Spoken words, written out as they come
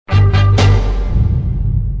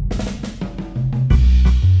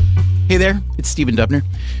Hey there, it's Stephen Dubner.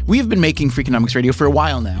 We have been making Freakonomics Radio for a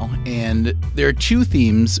while now, and there are two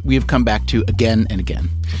themes we have come back to again and again.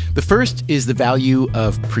 The first is the value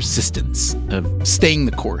of persistence, of staying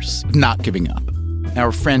the course, of not giving up.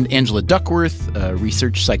 Our friend Angela Duckworth, a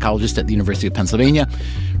research psychologist at the University of Pennsylvania,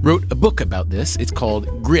 wrote a book about this. It's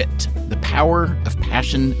called Grit, The Power of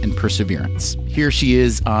Passion and Perseverance. Here she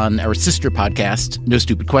is on our sister podcast, No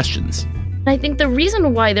Stupid Questions. I think the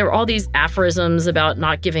reason why there are all these aphorisms about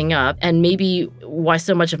not giving up, and maybe why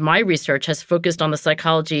so much of my research has focused on the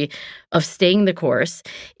psychology of staying the course,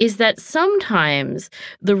 is that sometimes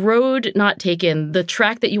the road not taken, the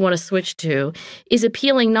track that you want to switch to, is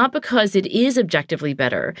appealing not because it is objectively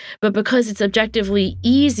better, but because it's objectively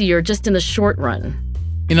easier just in the short run.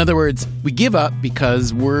 In other words, we give up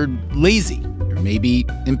because we're lazy, or maybe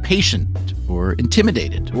impatient, or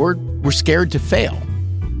intimidated, or we're scared to fail.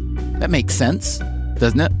 That makes sense,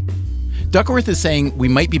 doesn't it? Duckworth is saying we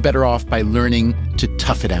might be better off by learning to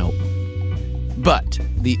tough it out. But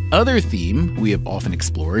the other theme we have often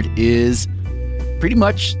explored is pretty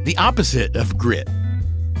much the opposite of grit.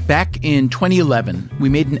 Back in 2011, we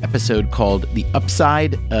made an episode called The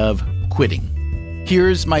Upside of Quitting.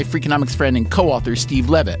 Here's my Freakonomics friend and co-author Steve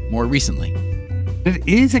Levitt more recently. It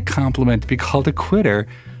is a compliment to be called a quitter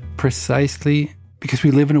precisely because we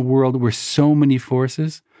live in a world where so many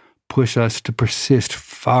forces push us to persist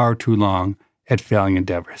far too long at failing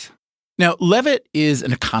endeavors. Now, Levitt is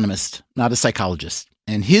an economist, not a psychologist,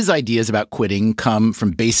 and his ideas about quitting come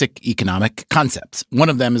from basic economic concepts. One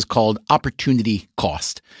of them is called opportunity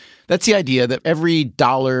cost. That's the idea that every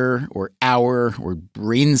dollar or hour or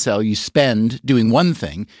brain cell you spend doing one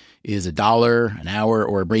thing is a dollar, an hour,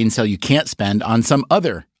 or a brain cell you can't spend on some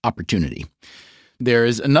other opportunity.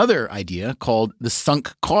 There's another idea called the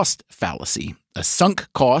sunk cost fallacy. A sunk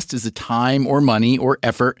cost is the time or money or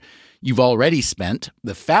effort you've already spent.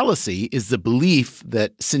 The fallacy is the belief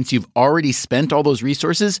that since you've already spent all those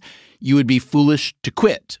resources, you would be foolish to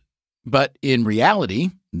quit. But in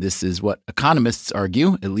reality, this is what economists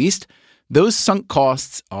argue, at least, those sunk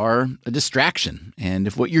costs are a distraction. And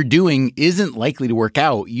if what you're doing isn't likely to work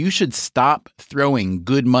out, you should stop throwing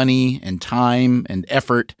good money and time and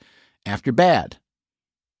effort after bad.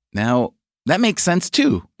 Now, that makes sense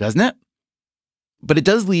too, doesn't it? But it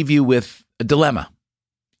does leave you with a dilemma.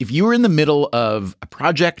 If you were in the middle of a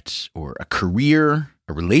project or a career,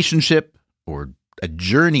 a relationship, or a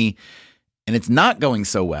journey, and it's not going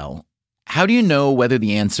so well, how do you know whether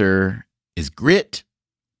the answer is grit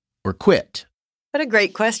or quit? What a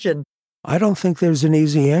great question. I don't think there's an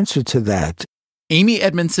easy answer to that. Amy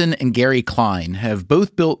Edmondson and Gary Klein have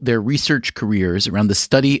both built their research careers around the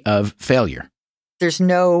study of failure. There's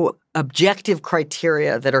no objective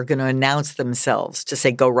criteria that are going to announce themselves to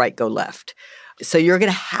say, go right, go left. So you're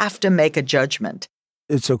going to have to make a judgment.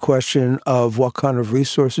 It's a question of what kind of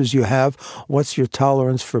resources you have, what's your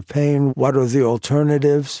tolerance for pain, what are the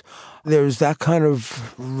alternatives. There's that kind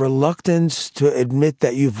of reluctance to admit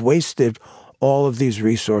that you've wasted all of these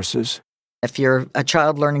resources. If you're a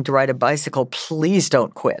child learning to ride a bicycle, please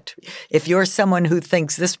don't quit. If you're someone who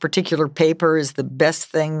thinks this particular paper is the best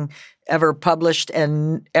thing ever published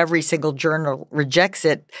and every single journal rejects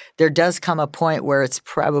it, there does come a point where it's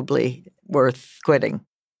probably worth quitting.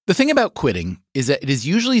 The thing about quitting is that it is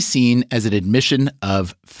usually seen as an admission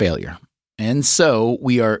of failure. And so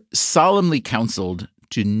we are solemnly counseled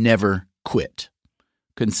to never quit.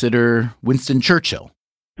 Consider Winston Churchill.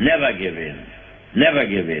 Never give in. Never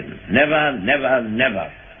give in. Never, never,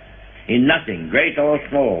 never. In nothing, great or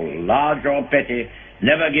small, large or petty,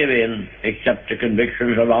 never give in except to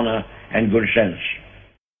convictions of honor and good sense.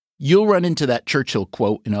 You'll run into that Churchill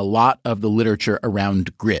quote in a lot of the literature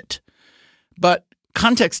around grit. But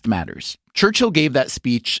context matters. Churchill gave that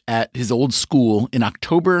speech at his old school in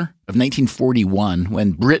October of 1941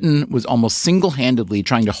 when Britain was almost single-handedly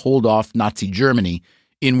trying to hold off Nazi Germany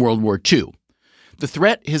in World War II. The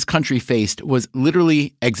threat his country faced was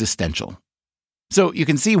literally existential. So you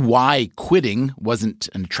can see why quitting wasn't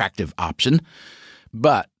an attractive option.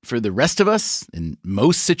 But for the rest of us, in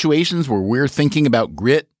most situations where we're thinking about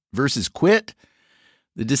grit versus quit,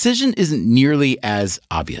 the decision isn't nearly as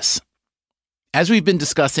obvious. As we've been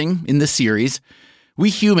discussing in this series, we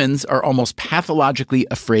humans are almost pathologically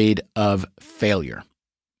afraid of failure.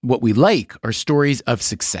 What we like are stories of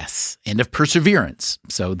success and of perseverance.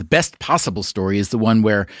 So the best possible story is the one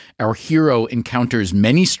where our hero encounters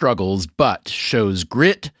many struggles but shows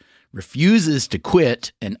grit, refuses to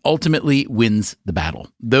quit, and ultimately wins the battle.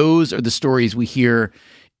 Those are the stories we hear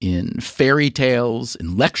in fairy tales,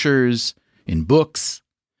 in lectures, in books.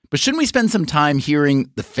 But shouldn't we spend some time hearing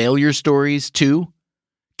the failure stories too?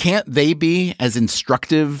 Can't they be as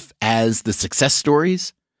instructive as the success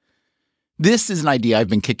stories? This is an idea I've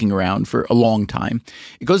been kicking around for a long time.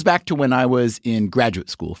 It goes back to when I was in graduate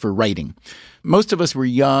school for writing. Most of us were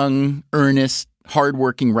young, earnest,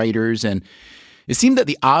 hardworking writers, and it seemed that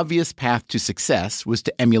the obvious path to success was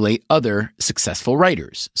to emulate other successful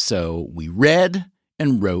writers. So we read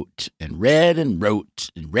and wrote and read and wrote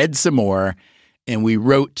and read some more, and we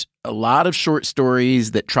wrote a lot of short stories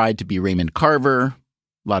that tried to be Raymond Carver,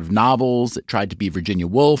 a lot of novels that tried to be Virginia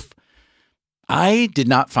Woolf. I did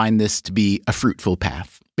not find this to be a fruitful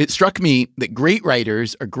path. It struck me that great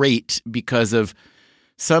writers are great because of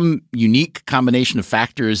some unique combination of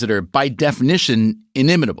factors that are by definition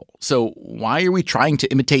inimitable. So why are we trying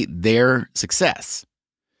to imitate their success?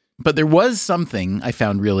 But there was something I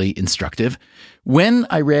found really instructive when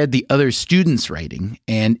I read the other students' writing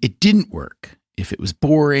and it didn't work. If it was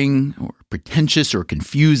boring or pretentious or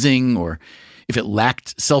confusing, or if it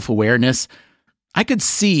lacked self-awareness, I could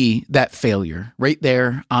see that failure right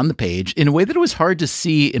there on the page in a way that it was hard to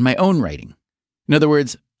see in my own writing. In other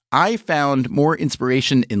words, I found more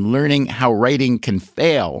inspiration in learning how writing can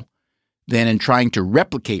fail than in trying to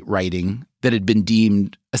replicate writing that had been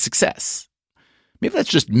deemed a success. Maybe that's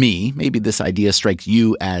just me. Maybe this idea strikes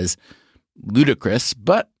you as ludicrous,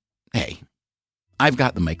 but hey, I've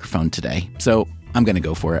got the microphone today, so I'm going to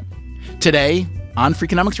go for it. Today on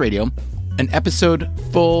Freakonomics Radio, an episode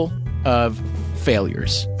full of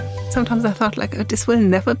failures. Sometimes I thought, like, oh, this will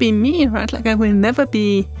never be me, right? Like, I will never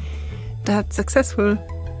be that successful.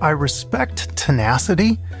 I respect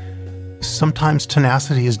tenacity. Sometimes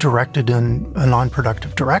tenacity is directed in a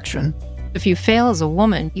non-productive direction. If you fail as a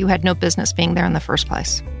woman, you had no business being there in the first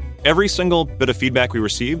place. Every single bit of feedback we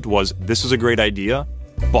received was, this is a great idea,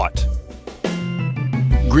 but...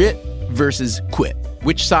 Grit versus quit.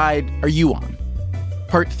 Which side are you on?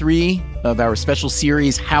 Part 3 of our special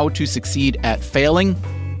series, How to Succeed at Failing,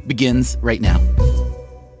 begins right now.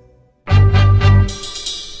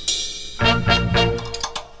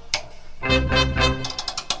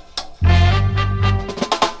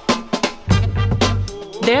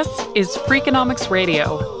 This is Freakonomics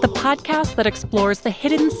Radio, the podcast that explores the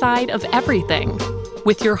hidden side of everything,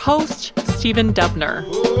 with your host, Stephen Dubner.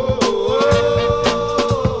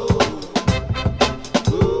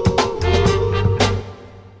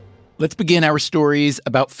 Let's begin our stories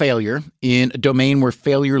about failure in a domain where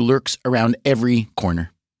failure lurks around every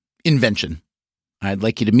corner. Invention. I'd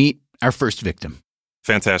like you to meet our first victim.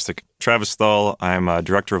 Fantastic. Travis Thull. I'm a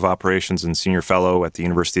Director of Operations and Senior Fellow at the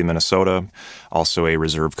University of Minnesota, also a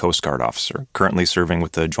Reserve Coast Guard officer, currently serving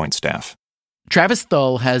with the Joint Staff. Travis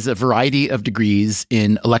Thull has a variety of degrees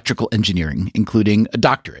in electrical engineering, including a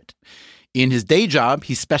doctorate. In his day job,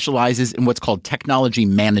 he specializes in what's called technology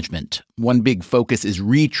management. One big focus is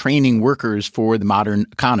retraining workers for the modern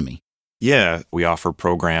economy. Yeah, we offer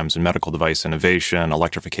programs in medical device innovation,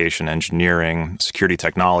 electrification engineering, security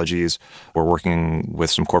technologies. We're working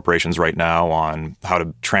with some corporations right now on how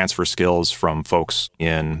to transfer skills from folks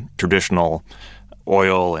in traditional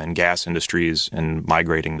oil and gas industries and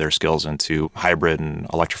migrating their skills into hybrid and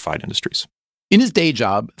electrified industries. In his day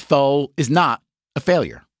job, Thull is not a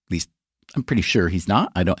failure. At least I'm pretty sure he's not.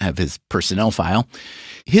 I don't have his personnel file.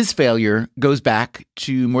 His failure goes back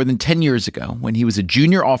to more than 10 years ago when he was a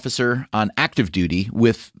junior officer on active duty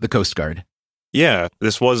with the Coast Guard. Yeah,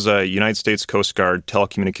 this was a United States Coast Guard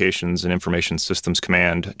Telecommunications and Information Systems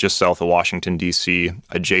Command just south of Washington, D.C.,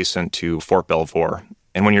 adjacent to Fort Belvoir.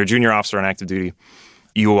 And when you're a junior officer on active duty,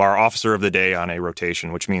 you are officer of the day on a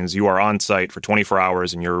rotation, which means you are on site for 24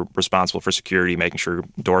 hours and you're responsible for security, making sure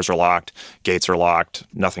doors are locked, gates are locked,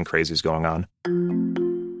 nothing crazy is going on.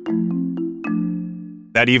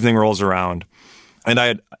 That evening rolls around, and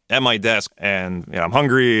I'm at my desk, and I'm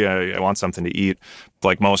hungry, I want something to eat.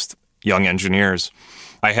 Like most young engineers,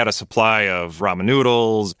 I had a supply of ramen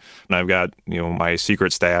noodles, and I've got my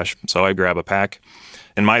secret stash, so I grab a pack.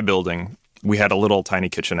 In my building, we had a little tiny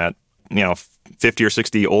kitchenette, 50 or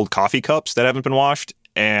 60 old coffee cups that haven't been washed,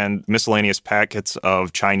 and miscellaneous packets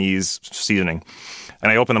of Chinese seasoning.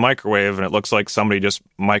 And I open the microwave, and it looks like somebody just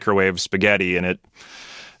microwaved spaghetti in it.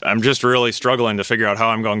 I'm just really struggling to figure out how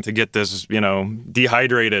I'm going to get this,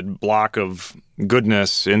 dehydrated block of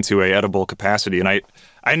goodness into a edible capacity. And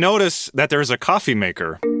I notice that there's a coffee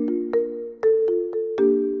maker.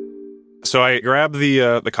 So I grab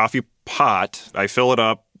the coffee pot, I fill it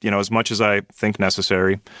up, as much as I think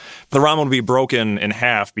necessary. The ramen will be broken in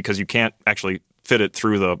half because you can't actually fit it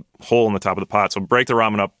through the hole in the top of the pot. So break the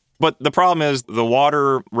ramen up But the problem is the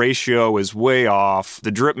water ratio is way off.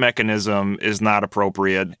 The drip mechanism is not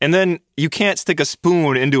appropriate. And then you can't stick a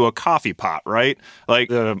spoon into a coffee pot, right? Like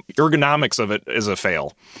the ergonomics of it is a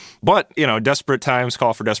fail. But, desperate times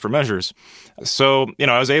call for desperate measures. So,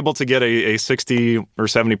 I was able to get a 60 or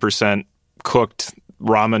 70% cooked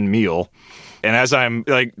ramen meal. And as I'm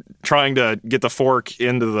trying to get the fork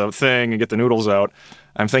into the thing and get the noodles out,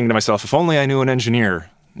 I'm thinking to myself, if only I knew an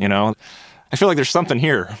engineer, I feel like there's something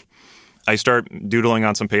here. I start doodling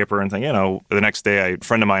on some paper and think, the next day, a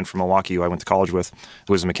friend of mine from Milwaukee who I went to college with,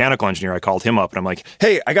 who was a mechanical engineer, I called him up and I'm like,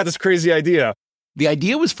 hey, I got this crazy idea. The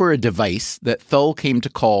idea was for a device that Thull came to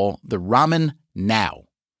call the Ramen Now.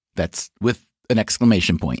 That's with an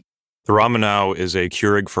exclamation point. The Ramen Now is a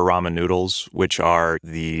Keurig for ramen noodles, which are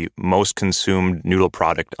the most consumed noodle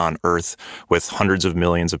product on Earth, with hundreds of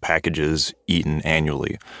millions of packages eaten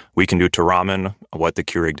annually. We can do to ramen what the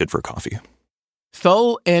Keurig did for coffee.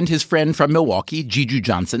 Thull and his friend from Milwaukee, Juju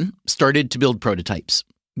Johnson, started to build prototypes.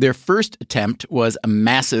 Their first attempt was a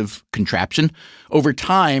massive contraption. Over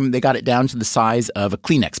time, they got it down to the size of a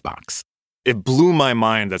Kleenex box. It blew my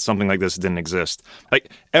mind that something like this didn't exist.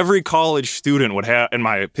 Every college student would have, in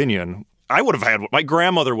my opinion, I would have had, my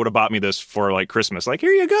grandmother would have bought me this for Christmas.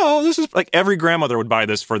 Here you go. This is every grandmother would buy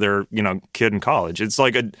this for their, kid in college. It's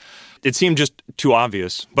it seemed just too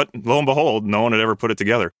obvious. But lo and behold, no one had ever put it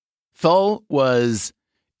together. Thull was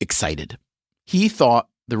excited. He thought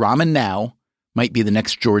the Ramen Now might be the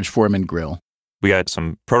next George Foreman grill. We had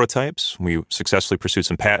some prototypes. We successfully pursued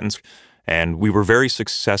some patents. And we were very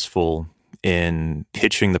successful in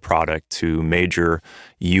pitching the product to major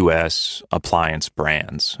U.S. appliance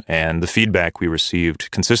brands. And the feedback we received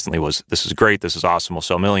consistently was, this is great, this is awesome, we'll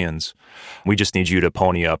sell millions. We just need you to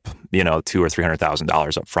pony up, $200,000 or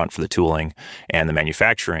 $300,000 up front for the tooling and the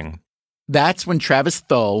manufacturing. That's when Travis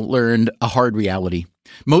Thull learned a hard reality.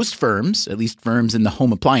 Most firms, at least firms in the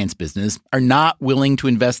home appliance business, are not willing to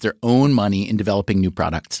invest their own money in developing new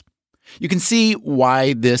products. You can see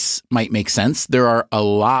why this might make sense. There are a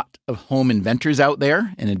lot of home inventors out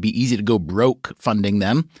there, and it'd be easy to go broke funding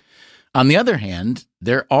them. On the other hand,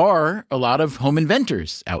 there are a lot of home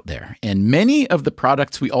inventors out there, and many of the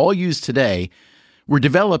products we all use today were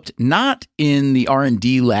developed not in the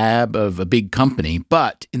R&D lab of a big company,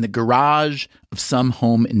 but in the garage of some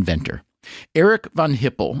home inventor. Eric von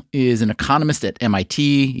Hippel is an economist at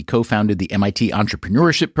MIT. He co-founded the MIT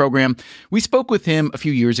Entrepreneurship Program. We spoke with him a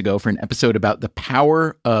few years ago for an episode about the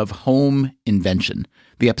power of home invention.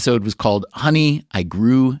 The episode was called Honey, I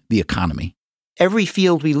Grew the Economy. Every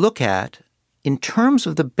field we look at, in terms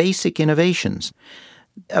of the basic innovations,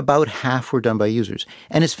 about half were done by users.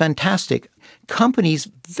 And it's fantastic. Companies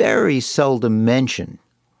very seldom mention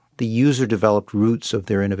the user-developed roots of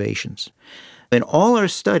their innovations. In all our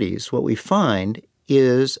studies, what we find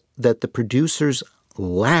is that the producers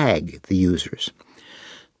lag the users.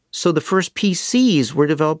 So the first PCs were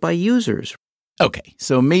developed by users. Okay,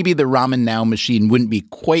 so maybe the Ramen Now machine wouldn't be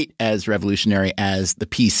quite as revolutionary as the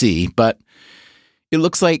PC, but it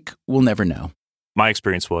looks like we'll never know. My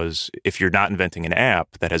experience was if you're not inventing an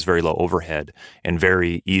app that has very low overhead and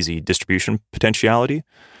very easy distribution potentiality,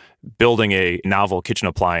 building a novel kitchen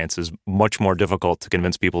appliance is much more difficult to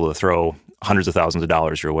convince people to throw hundreds of thousands of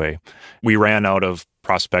dollars your way. We ran out of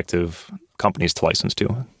prospective companies to license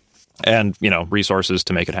to and, resources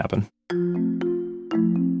to make it happen.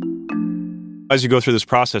 As you go through this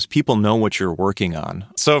process, people know what you're working on.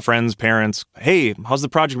 So friends, parents, hey, how's the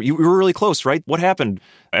project? You were really close, right? What happened?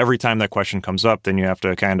 Every time that question comes up, then you have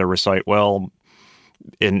to kind of recite, well,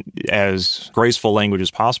 in as graceful language as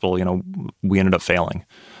possible, we ended up failing.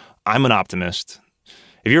 I'm an optimist.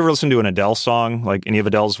 If you ever listen to an Adele song, like any of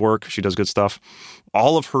Adele's work, she does good stuff.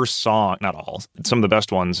 All of her songs, not all, some of the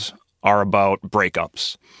best ones are about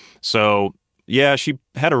breakups. So yeah, she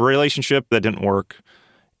had a relationship that didn't work.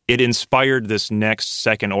 It inspired this next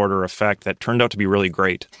second order effect that turned out to be really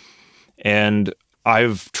great. And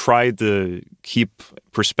I've tried to keep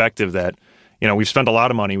perspective that, we've spent a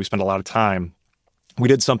lot of money, we spent a lot of time. We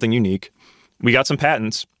did something unique. We got some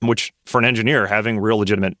patents, which for an engineer, having real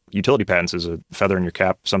legitimate utility patents is a feather in your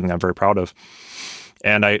cap, something I'm very proud of.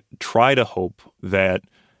 And I try to hope that,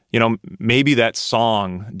 maybe that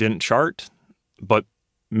song didn't chart, but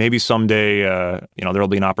maybe someday, there'll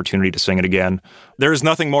be an opportunity to sing it again. There's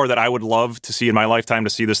nothing more that I would love to see in my lifetime,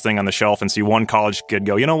 to see this thing on the shelf and see one college kid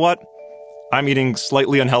go, you know what? I'm eating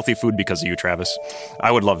slightly unhealthy food because of you, Travis.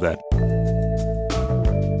 I would love that.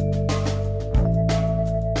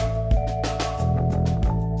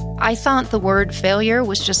 I thought the word failure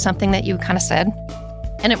was just something that you kind of said,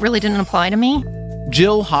 and it really didn't apply to me.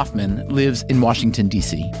 Jill Hoffman lives in Washington,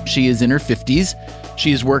 D.C. She is in her 50s.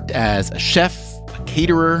 She has worked as a chef, a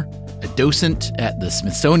caterer, a docent at the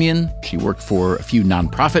Smithsonian. She worked for a few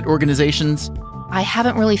nonprofit organizations. I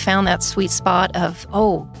haven't really found that sweet spot of,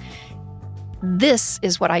 this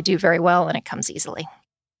is what I do very well and it comes easily.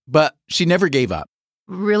 But she never gave up.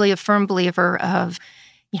 Really a firm believer of,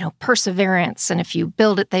 perseverance. And if you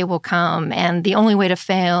build it, they will come. And the only way to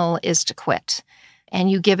fail is to quit. And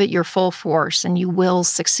you give it your full force and you will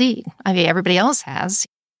succeed. I mean, everybody else has.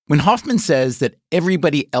 When Hoffman says that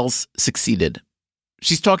everybody else succeeded,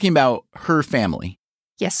 she's talking about her family.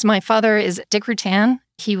 Yes, my father is Dick Rutan.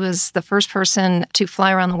 He was the first person to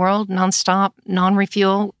fly around the world nonstop,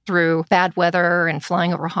 non-refuel, through bad weather and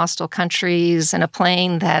flying over hostile countries in a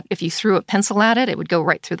plane that if you threw a pencil at it, it would go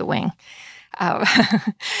right through the wing.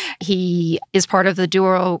 He is part of the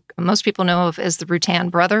duo most people know of as the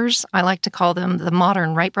Rutan brothers. I like to call them the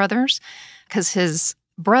modern Wright brothers because his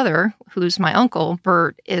brother, who's my uncle,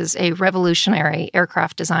 Bert, is a revolutionary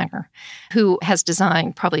aircraft designer who has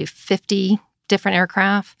designed probably 50 different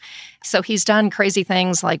aircraft. So he's done crazy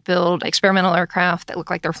things like build experimental aircraft that look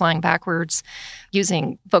like they're flying backwards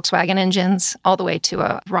using Volkswagen engines all the way to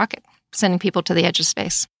a rocket, sending people to the edge of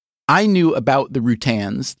space. I knew about the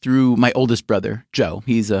Rutans through my oldest brother, Joe.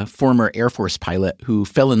 He's a former Air Force pilot who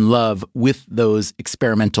fell in love with those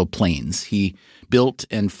experimental planes. He built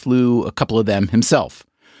and flew a couple of them himself.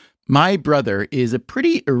 My brother is a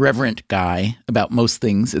pretty irreverent guy about most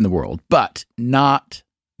things in the world, but not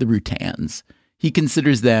the Rutans. He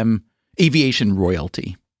considers them aviation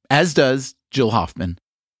royalty, as does Jill Hoffman.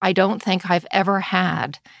 I don't think I've ever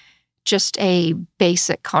had just a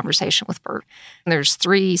basic conversation with Bert. There's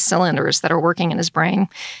 3 cylinders that are working in his brain.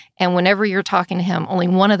 And whenever you're talking to him, only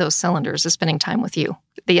one of those cylinders is spending time with you.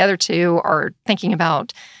 The other 2 are thinking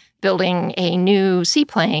about building a new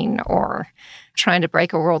seaplane or trying to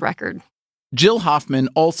break a world record. Jill Hoffman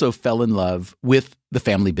also fell in love with the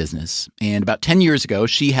family business. And about 10 years ago,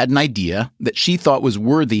 she had an idea that she thought was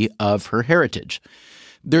worthy of her heritage.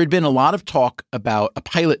 There had been a lot of talk about a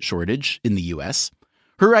pilot shortage in the U.S.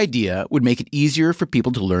 Her idea would make it easier for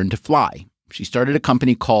people to learn to fly. She started a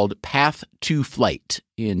company called Path to Flight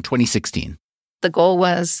in 2016. The goal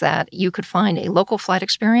was that you could find a local flight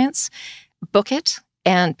experience, book it,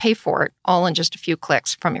 and pay for it all in just a few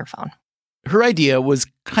clicks from your phone. Her idea was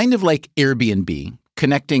kind of like Airbnb,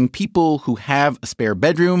 connecting people who have a spare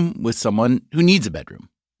bedroom with someone who needs a bedroom.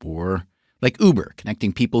 Or like Uber,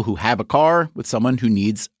 connecting people who have a car with someone who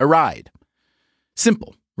needs a ride.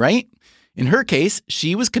 Simple, right? In her case,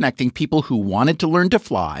 she was connecting people who wanted to learn to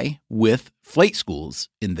fly with flight schools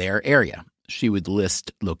in their area. She would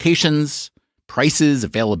list locations, prices,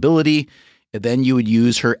 availability, and then you would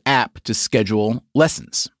use her app to schedule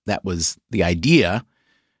lessons. That was the idea.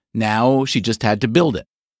 Now she just had to build it.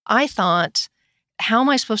 I thought, how am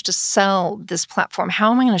I supposed to sell this platform?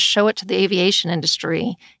 How am I going to show it to the aviation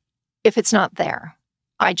industry if it's not there?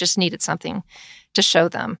 I just needed something to show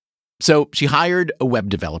them. So she hired a web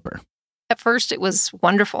developer. At first, it was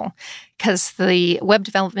wonderful because the web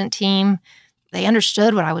development team, they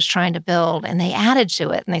understood what I was trying to build and they added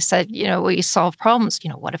to it. And they said, we solve problems.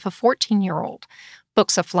 What if a 14-year-old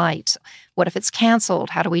books a flight? What if it's canceled?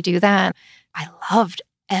 How do we do that? I loved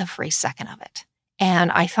every second of it. And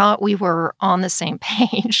I thought we were on the same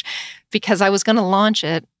page because I was going to launch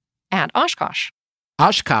it at Oshkosh.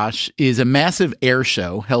 Oshkosh is a massive air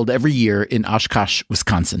show held every year in Oshkosh,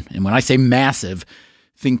 Wisconsin. And when I say massive,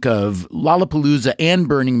 think of Lollapalooza and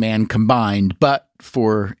Burning Man combined, but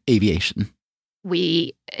for aviation.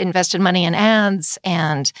 We invested money in ads,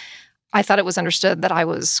 and I thought it was understood that I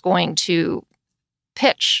was going to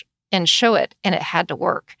pitch and show it, and it had to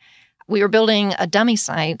work. We were building a dummy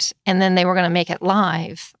site, and then they were going to make it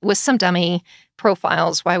live with some dummy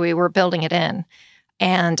profiles while we were building it in.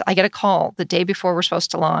 And I get a call the day before we're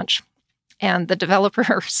supposed to launch, and the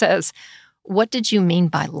developer says, "What did you mean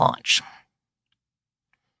by launch?"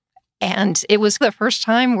 And it was the first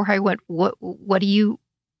time where I went,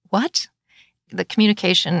 what? The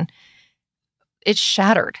communication, it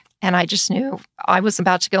shattered. And I just knew I was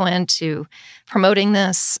about to go into promoting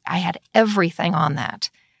this. I had everything on that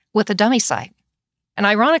with a dummy site. And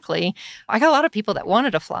ironically, I got a lot of people that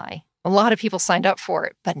wanted to fly. A lot of people signed up for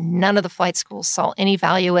it, but none of the flight schools saw any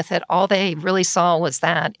value with it. All they really saw was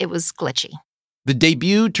that it was glitchy. The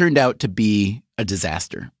debut turned out to be a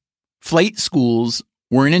disaster. Flight schools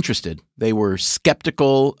weren't interested. They were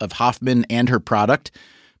skeptical of Hoffman and her product.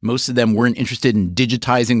 Most of them weren't interested in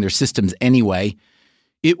digitizing their systems anyway.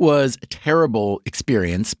 It was a terrible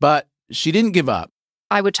experience, but she didn't give up.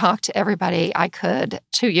 I would talk to everybody I could.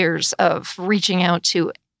 2 years of reaching out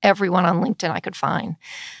to everyone on LinkedIn I could find,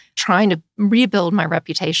 trying to rebuild my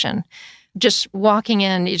reputation. Just walking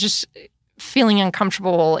in, just feeling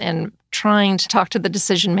uncomfortable and trying to talk to the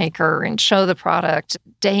decision maker and show the product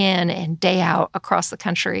day in and day out across the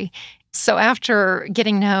country. So after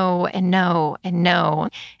getting no and no and no,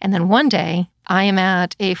 and then one day I am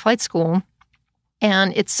at a flight school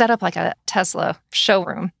and it's set up like a Tesla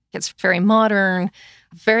showroom. It's very modern,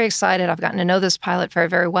 very excited. I've gotten to know this pilot very,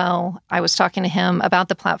 very well. I was talking to him about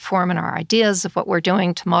the platform and our ideas of what we're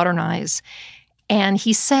doing to modernize. And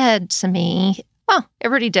he said to me, well,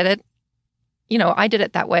 everybody did it. I did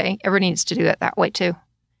it that way. Everybody needs to do it that way too.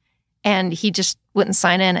 And he just wouldn't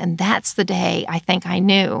sign in. And that's the day I think I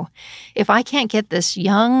knew, if I can't get this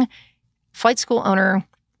young flight school owner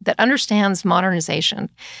that understands modernization,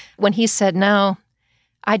 when he said, no,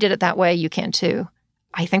 I did it that way, you can too.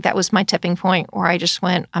 I think that was my tipping point where I just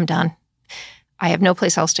went, I'm done. I have no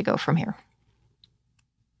place else to go from here.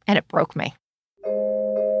 And it broke me.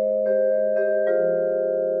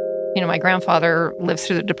 My grandfather lived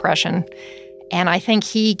through the Depression, and I think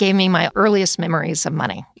he gave me my earliest memories of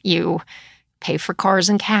money. You pay for cars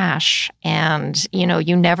in cash, and,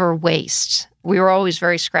 you never waste. We were always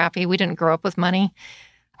very scrappy. We didn't grow up with money.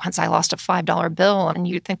 Once I lost a $5 bill, and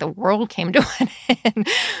you'd think the world came to an end.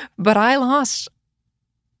 But I lost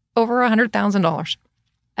over $100,000.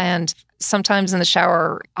 And sometimes in the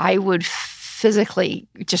shower, I would physically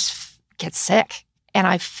just get sick. And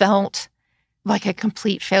I felt like a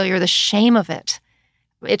complete failure, the shame of it.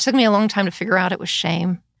 It took me a long time to figure out it was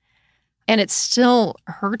shame. And it still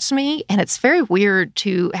hurts me. And it's very weird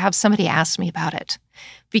to have somebody ask me about it,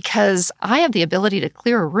 because I have the ability to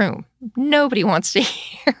clear a room. Nobody wants to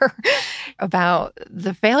hear about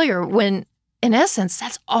the failure when, in essence,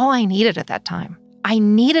 that's all I needed at that time. I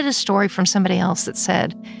needed a story from somebody else that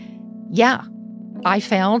said, yeah, I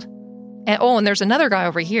failed. And there's another guy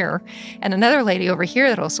over here and another lady over here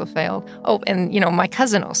that also failed. Oh, and, my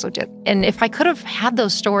cousin also did. And if I could have had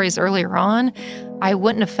those stories earlier on, I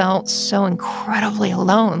wouldn't have felt so incredibly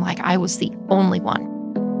alone, like I was the only one.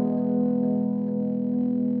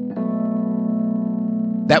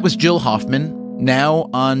 That was Jill Hoffman. Now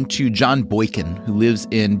on to John Boykin, who lives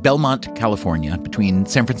in Belmont, California, between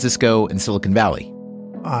San Francisco and Silicon Valley.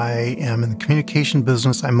 I am in the communication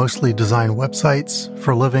business. I mostly design websites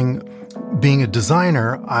for a living. Being a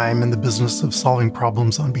designer, I'm in the business of solving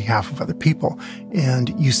problems on behalf of other people. And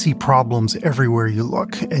you see problems everywhere you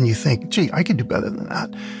look, and you think, gee, I could do better than that.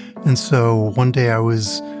 And so one day I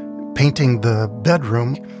was painting the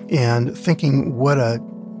bedroom and thinking what a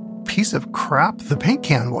piece of crap the paint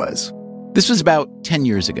can was. This was about 10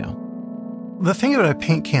 years ago. The thing about a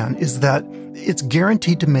paint can is that it's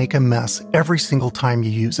guaranteed to make a mess every single time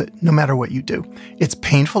you use it, no matter what you do. It's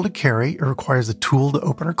painful to carry. It requires a tool to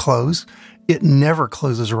open or close. It never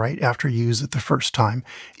closes right after you use it the first time.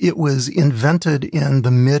 It was invented in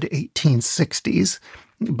the mid-1860s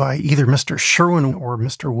by either Mr. Sherwin or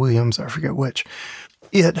Mr. Williams, I forget which.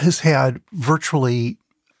 It has had virtually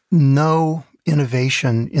no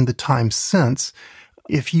innovation in the time since.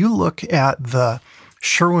 If you look at the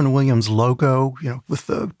Sherwin-Williams logo, with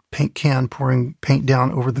the paint can pouring paint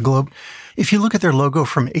down over the globe, if you look at their logo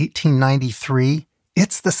from 1893,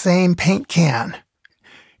 it's the same paint can.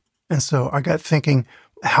 And so I got thinking,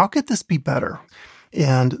 how could this be better?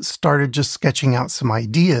 And started just sketching out some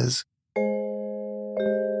ideas.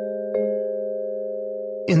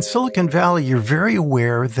 In Silicon Valley, you're very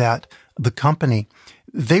aware that the company,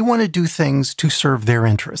 they want to do things to serve their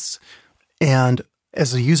interests. And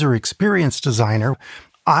as a user experience designer,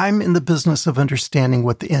 I'm in the business of understanding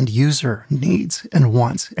what the end user needs and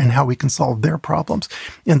wants and how we can solve their problems.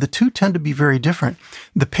 And the two tend to be very different.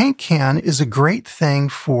 The paint can is a great thing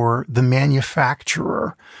for the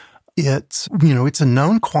manufacturer. It's a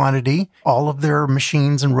known quantity. All of their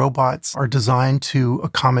machines and robots are designed to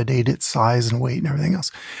accommodate its size and weight and everything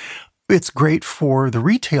else. It's great for the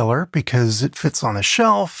retailer because it fits on the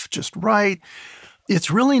shelf just right.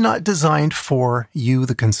 It's really not designed for you,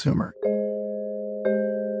 the consumer.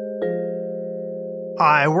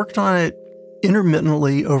 I worked on it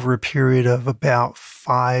intermittently over a period of about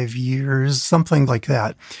 5 years, something like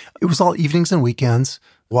that. It was all evenings and weekends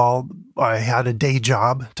while I had a day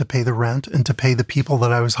job to pay the rent and to pay the people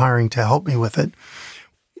that I was hiring to help me with it.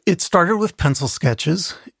 It started with pencil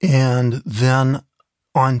sketches and then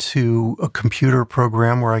onto a computer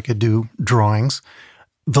program where I could do drawings.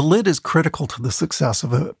 The lid is critical to the success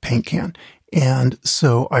of a paint can. And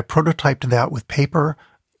so I prototyped that with paper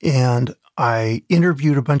and I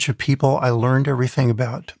interviewed a bunch of people. I learned everything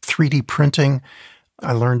about 3D printing.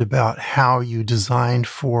 I learned about how you designed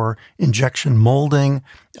for injection molding.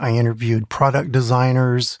 I interviewed product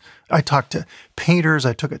designers. I talked to painters.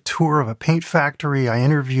 I took a tour of a paint factory. I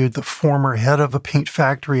interviewed the former head of a paint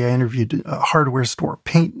factory. I interviewed a hardware store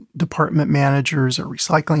paint department managers, a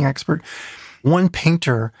recycling expert. One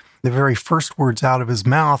painter, the very first words out of his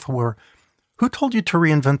mouth were, "Who told you to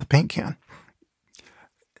reinvent the paint can?"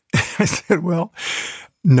 I said, "Well,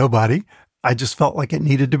 nobody. I just felt like it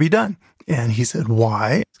needed to be done." And he said,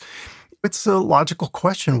 "Why?" It's a logical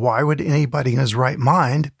question. Why would anybody in his right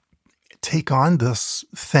mind take on this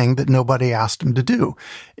thing that nobody asked him to do?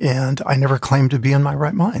 And I never claimed to be in my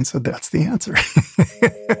right mind, so that's the answer.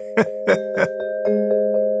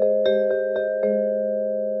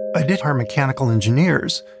 I did hire mechanical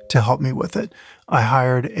engineers to help me with it. I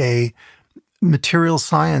hired a material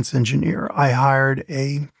science engineer. I hired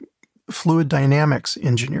a fluid dynamics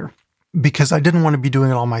engineer, because I didn't want to be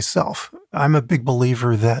doing it all myself. I'm a big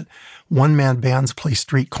believer that one-man bands play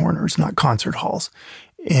street corners, not concert halls.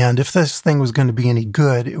 And if this thing was going to be any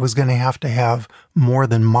good, it was going to have more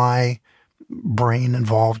than my brain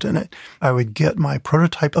involved in it. I would get my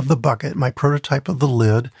prototype of the bucket, my prototype of the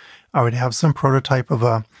lid. I would have some prototype of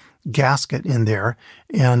a gasket in there,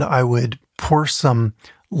 and I would pour some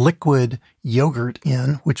liquid yogurt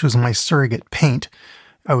in, which was my surrogate paint.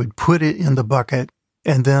 I would put it in the bucket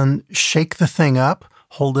and then shake the thing up,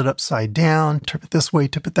 hold it upside down, tip it this way,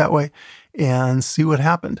 tip it that way, and see what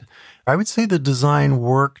happened. I would say the design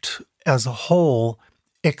worked as a whole,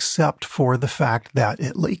 except for the fact that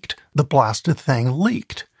it leaked. The blasted thing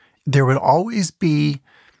leaked. There would always be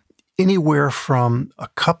anywhere from a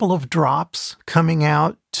couple of drops coming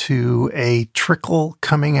out to a trickle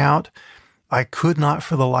coming out. I could not,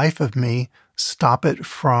 for the life of me, stop it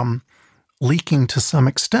from leaking to some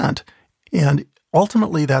extent. And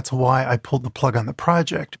ultimately, that's why I pulled the plug on the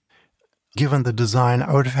project. Given the design,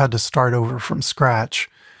 I would have had to start over from scratch,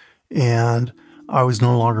 and I was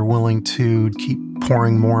no longer willing to keep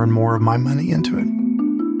pouring more and more of my money into it.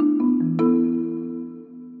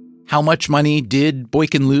 How much money did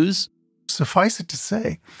Boykin lose? Suffice it to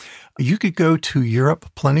say, you could go to Europe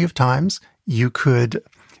plenty of times. You could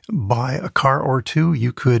buy a car or two.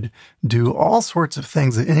 You could do all sorts of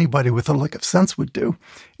things that anybody with a lick of sense would do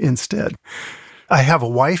instead. I have a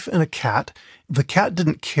wife and a cat. The cat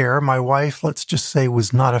didn't care. My wife, let's just say,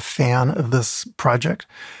 was not a fan of this project.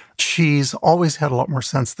 She's always had a lot more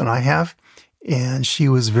sense than I have, and she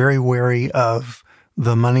was very wary of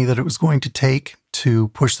the money that it was going to take to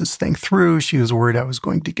push this thing through. She was worried I was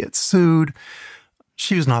going to get sued.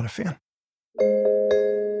 She was not a fan.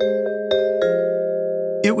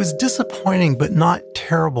 It was disappointing, but not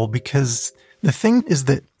terrible, because the thing is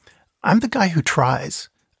that I'm the guy who tries.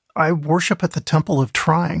 I worship at the temple of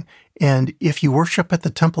trying. And if you worship at the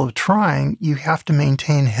temple of trying, you have to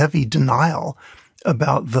maintain heavy denial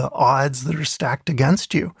about the odds that are stacked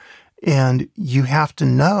against you. And you have to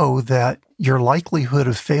know that your likelihood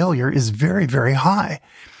of failure is very, very high.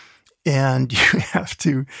 And you have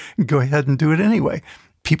to go ahead and do it anyway.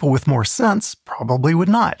 People with more sense probably would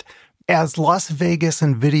not. As Las Vegas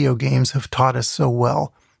and video games have taught us so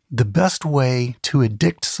well, the best way to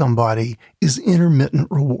addict somebody is intermittent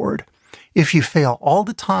reward. If you fail all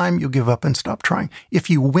the time, you'll give up and stop trying. If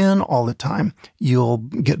you win all the time, you'll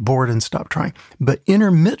get bored and stop trying. But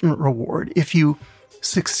intermittent reward, if you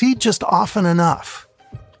succeed just often enough,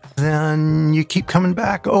 then you keep coming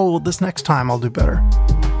back. Oh, well, this next time I'll do better.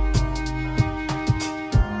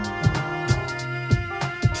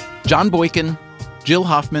 John Boykin, Jill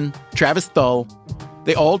Hoffman, Travis Thull,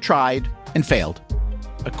 they all tried and failed.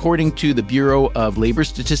 According to the Bureau of Labor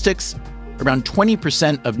Statistics, around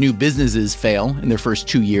 20% of new businesses fail in their first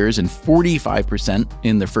 2 years and 45%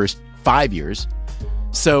 in their first 5 years.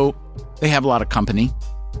 So they have a lot of company.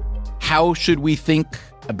 How should we think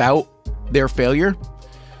about their failure?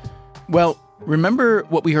 Well, remember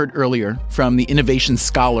what we heard earlier from the innovation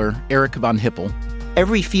scholar Eric von Hippel.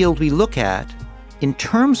 Every field we look at, in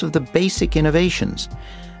terms of the basic innovations,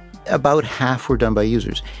 about half were done by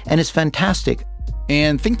users. And it's fantastic.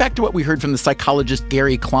 And think back to what we heard from the psychologist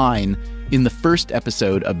Gary Klein in the first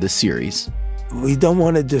episode of this series. We don't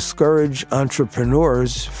want to discourage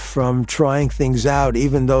entrepreneurs from trying things out,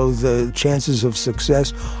 even though the chances of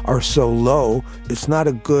success are so low. It's not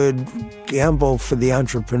a good gamble for the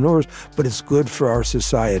entrepreneurs, but it's good for our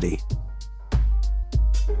society.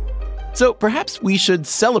 So perhaps we should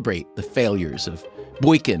celebrate the failures of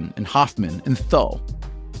Boykin and Hoffman and Thull.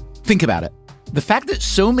 Think about it. The fact that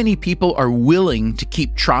so many people are willing to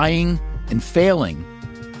keep trying and failing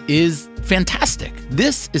is fantastic.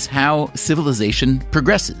 This is how civilization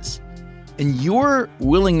progresses. And your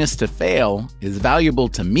willingness to fail is valuable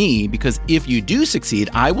to me because if you do succeed,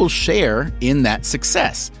 I will share in that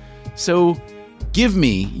success. So give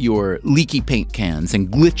me your leaky paint cans and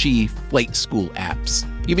glitchy flight school apps,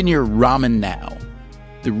 even your ramen now.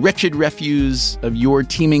 The wretched refuse of your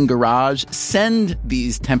teeming garage, send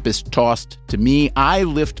these tempest-tossed to me. I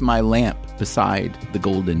lift my lamp beside the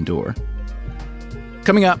golden door.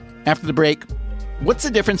 Coming up after the break, what's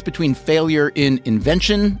the difference between failure in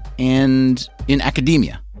invention and in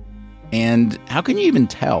academia? And how can you even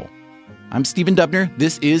tell? I'm Stephen Dubner.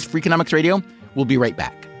 This is Freakonomics Radio. We'll be right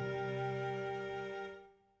back.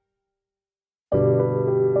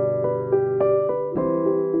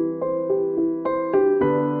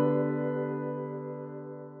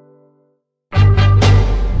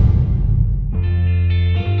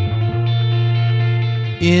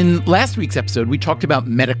 In last week's episode, we talked about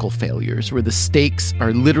medical failures, where the stakes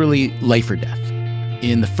are literally life or death.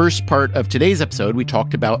 In the first part of today's episode, we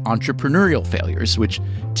talked about entrepreneurial failures, which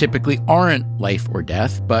typically aren't life or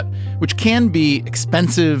death, but which can be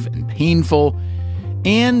expensive and painful,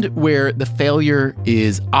 and where the failure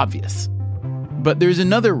is obvious. But there's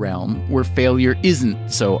another realm where failure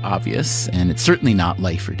isn't so obvious, and it's certainly not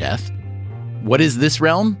life or death. What is this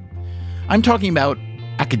realm? I'm talking about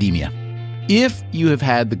academia. If you have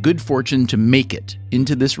had the good fortune to make it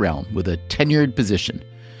into this realm with a tenured position,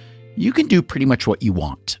 you can do pretty much what you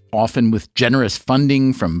want, often with generous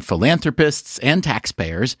funding from philanthropists and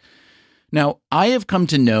taxpayers. Now, I have come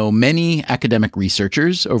to know many academic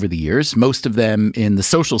researchers over the years, most of them in the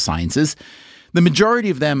social sciences. The majority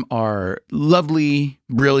of them are lovely,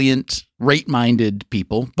 brilliant, right-minded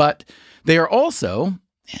people, but they are also,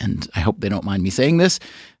 and I hope they don't mind me saying this,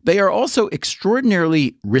 they are also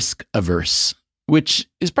extraordinarily risk-averse, which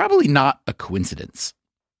is probably not a coincidence.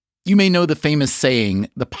 You may know the famous saying,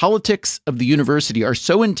 the politics of the university are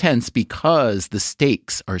so intense because the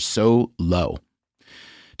stakes are so low.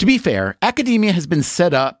 To be fair, academia has been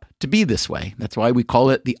set up to be this way. That's why we call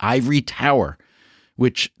it the ivory tower,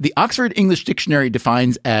 which the Oxford English Dictionary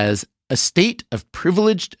defines as a state of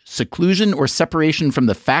privileged seclusion or separation from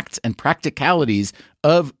the facts and practicalities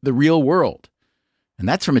of the real world. And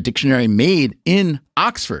that's from a dictionary made in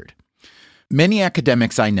Oxford. Many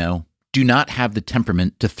academics I know do not have the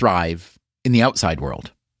temperament to thrive in the outside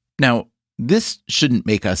world. Now, this shouldn't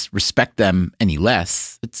make us respect them any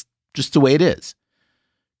less. It's just the way it is.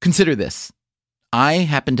 Consider this. I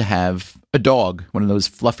happen to have a dog, one of those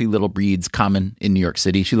fluffy little breeds common in New York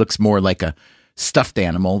City. She looks more like a stuffed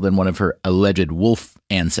animal than one of her alleged wolf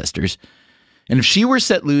ancestors. And if she were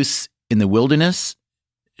set loose in the wilderness,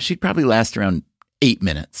 she'd probably last around 8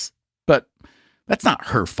 minutes. But that's not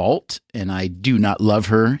her fault, and I do not love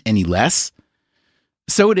her any less.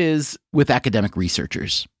 So it is with academic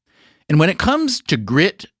researchers. And when it comes to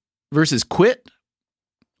grit versus quit,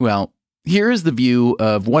 well, here is the view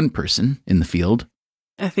of one person in the field.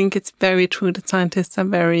 I think it's very true that scientists are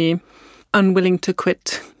very unwilling to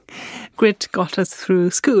quit. Grit got us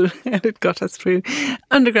through school, and it got us through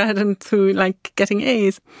undergrad and through getting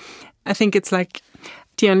A's. I think it's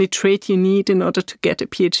the only trait you need in order to get a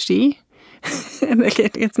PhD. And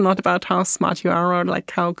it's not about how smart you are or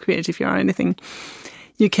how creative you are or anything.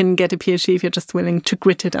 You can get a PhD if you're just willing to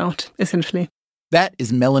grit it out, essentially. That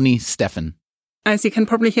is Melanie Steffen. As you can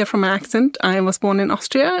probably hear from my accent, I was born in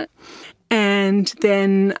Austria. And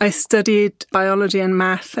then I studied biology and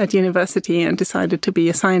math at university and decided to be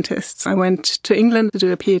a scientist. I went to England to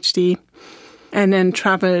do a PhD and then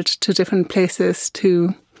traveled to different places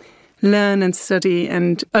to learn and study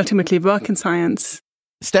and ultimately work in science.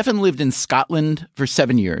 Steffen lived in Scotland for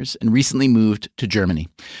 7 years and recently moved to Germany.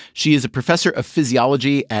 She is a professor of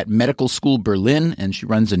physiology at Medical School Berlin, and she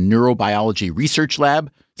runs a neurobiology research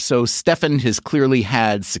lab. So Steffen has clearly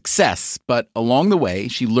had success, but along the way,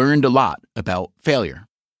 she learned a lot about failure.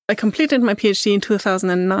 I completed my PhD in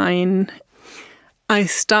 2009. I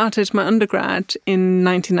started my undergrad in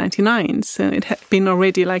 1999, so it had been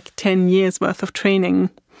already 10 years worth of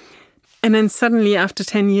training. And then suddenly, after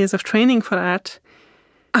 10 years of training for that,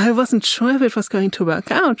 I wasn't sure if it was going to work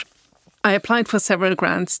out. I applied for several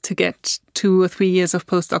grants to get 2 or 3 years of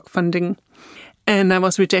postdoc funding, and I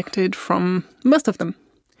was rejected from most of them.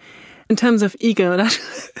 In terms of ego,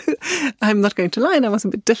 that I'm not going to lie, that was a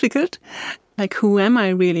bit difficult. Who am I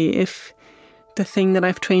really if the thing that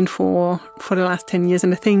I've trained for the last 10 years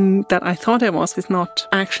and the thing that I thought I was is not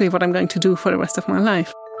actually what I'm going to do for the rest of my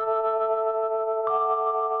life?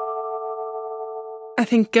 I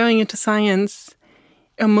think going into science,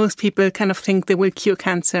 most people kind of think they will cure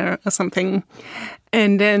cancer or something.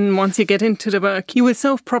 And then once you get into the work, you will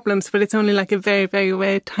solve problems, but it's only a very, very,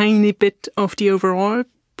 very tiny bit of the overall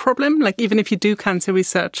problem. Like even if you do cancer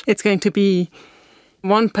research, it's going to be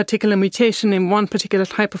one particular mutation in one particular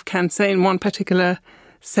type of cancer in one particular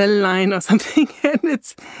cell line or something. And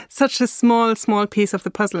it's such a small piece of the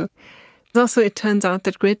puzzle. Also, it turns out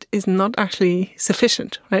that grit is not actually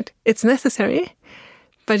sufficient, right? It's necessary,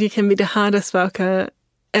 but you can be the hardest worker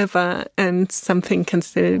ever and something can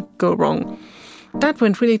still go wrong. That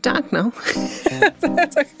went really dark now.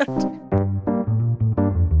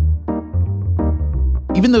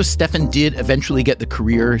 Even though Stefan did eventually get the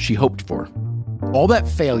career she hoped for, all that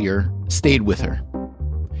failure stayed with her.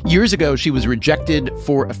 Years ago, she was rejected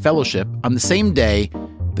for a fellowship on the same day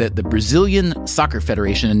that the Brazilian Soccer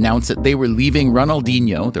Federation announced that they were leaving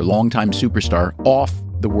Ronaldinho, their longtime superstar, off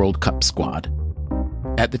the World Cup squad.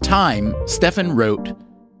 At the time, Stefan wrote,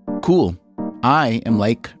 "Cool, I am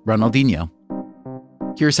like Ronaldinho."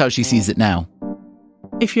 Here's how she sees it now.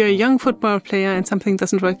 If you're a young football player and something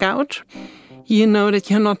doesn't work out, you know that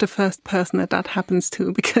you're not the first person that happens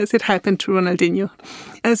to, because it happened to Ronaldinho.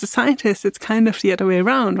 As a scientist, it's kind of the other way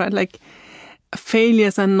around, right? Like,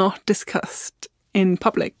 failures are not discussed in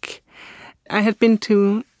public. I had been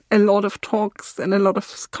to a lot of talks and a lot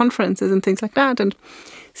of conferences and things like that, and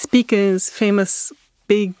speakers, famous,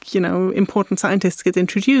 big, important scientists get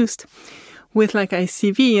introduced with like a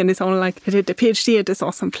CV, and it's all like, they did a PhD at this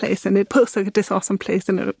awesome place, and they postdoc at this awesome place,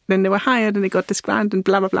 and then they were hired, and they got this grant, and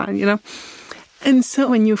blah, blah, blah, And so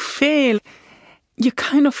when you fail, you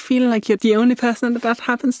kind of feel like you're the only person that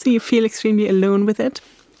happens to. You feel extremely alone with it.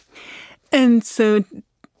 And so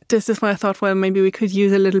this is why I thought, well, maybe we could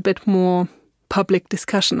use a little bit more public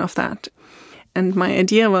discussion of that. And my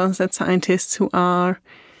idea was that scientists who are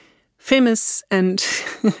famous and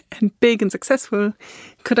big and successful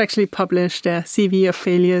could actually publish their CV of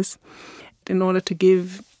failures in order to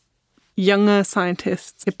give younger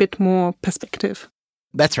scientists a bit more perspective.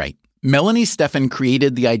 That's right. Melanie Stefan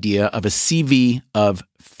created the idea of a CV of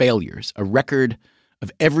failures, a record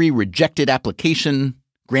of every rejected application,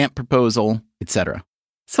 grant proposal, etc.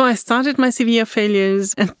 So I started my CV of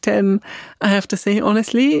failures, and then I have to say,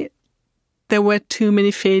 honestly, there were too many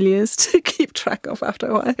failures to keep track of after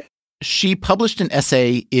a while. She published an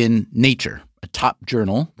essay in Nature, a top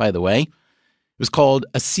journal, by the way. It was called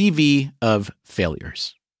A CV of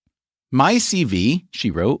Failures. My CV, she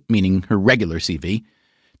wrote, meaning her regular CV,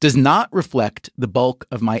 does not reflect the bulk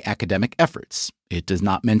of my academic efforts. It does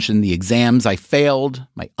not mention the exams I failed,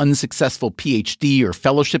 my unsuccessful PhD or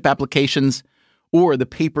fellowship applications, or the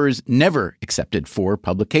papers never accepted for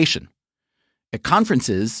publication. At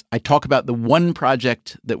conferences, I talk about the one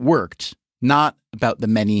project that worked, not about the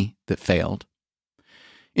many that failed.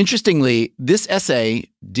 Interestingly, this essay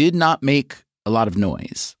did not make a lot of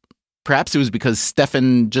noise. Perhaps it was because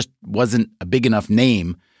Stefan just wasn't a big enough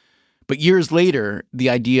name. But years later, the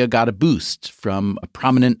idea got a boost from a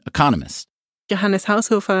prominent economist. Johannes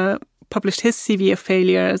Haushofer published his CV of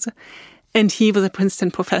failures, and he was a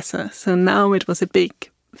Princeton professor. So now it was a big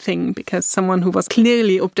thing because someone who was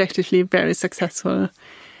clearly, objectively very successful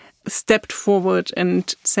stepped forward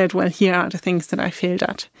and said, well, here are the things that I failed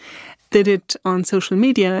at. Did it on social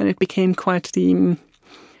media, and it became quite the,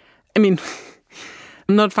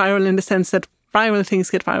 not viral in the sense that viral things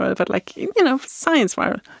get viral, but science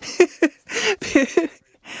viral.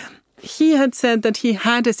 He had said that he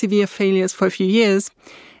had a CV of failures for a few years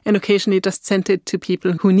and occasionally just sent it to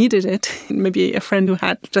people who needed it. Maybe a friend who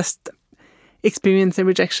had just experienced a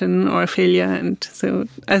rejection or a failure. And so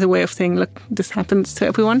as a way of saying, look, this happens to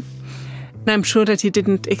everyone. And I'm sure that he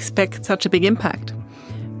didn't expect such a big impact,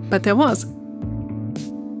 but there was.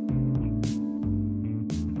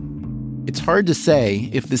 It's hard to say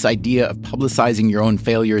if this idea of publicizing your own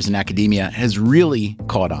failures in academia has really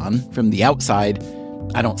caught on. From the outside,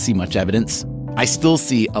 I don't see much evidence. I still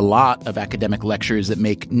see a lot of academic lectures that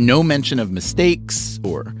make no mention of mistakes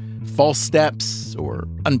or false steps or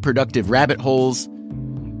unproductive rabbit holes.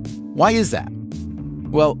 Why is that?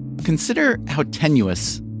 Well, consider how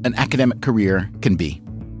tenuous an academic career can be.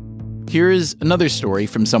 Here is another story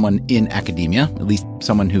from someone in academia, at least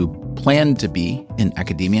someone who planned to be in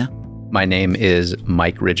academia. My name is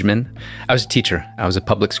Mike Ridgman. I was a teacher. I was a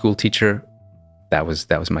public school teacher. That was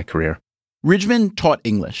my career. Ridgman taught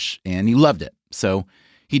English, and he loved it. So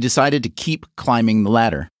he decided to keep climbing the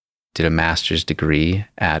ladder. Did a master's degree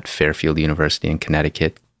at Fairfield University in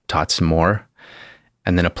Connecticut, taught some more,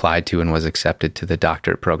 and then applied to and was accepted to the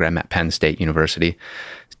doctorate program at Penn State University.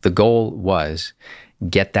 The goal was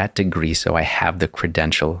get that degree so I have the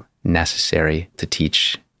credential necessary to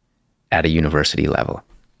teach at a university level.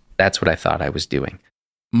 That's what I thought I was doing.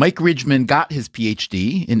 Mike Ridgman got his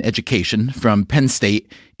PhD in education from Penn State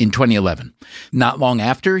in 2011. Not long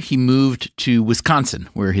after, he moved to Wisconsin,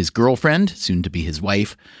 where his girlfriend, soon to be his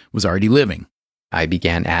wife, was already living. I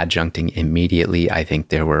began adjuncting immediately. I think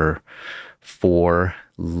there were 4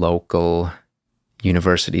 local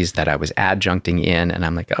universities that I was adjuncting in, and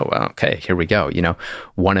I'm like, oh, well, okay, here we go.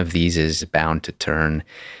 One of these is bound to turn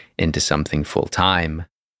into something full-time.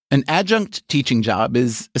 An adjunct teaching job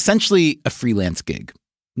is essentially a freelance gig.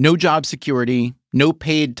 No job security, no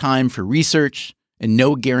paid time for research, and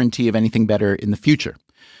no guarantee of anything better in the future.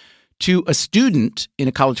 To a student in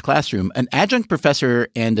a college classroom, an adjunct professor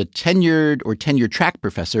and a tenured or tenure-track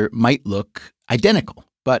professor might look identical,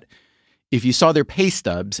 but if you saw their pay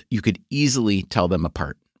stubs, you could easily tell them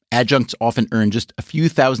apart. Adjuncts often earn just a few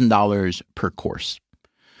 $1,000s per course.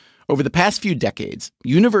 Over the past few decades,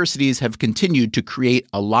 universities have continued to create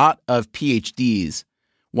a lot of PhDs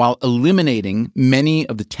while eliminating many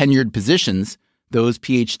of the tenured positions those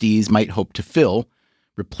PhDs might hope to fill,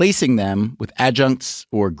 replacing them with adjuncts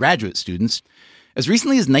or graduate students. As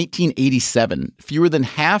recently as 1987, fewer than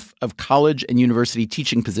half of college and university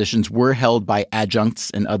teaching positions were held by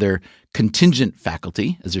adjuncts and other contingent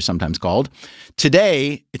faculty, as they're sometimes called.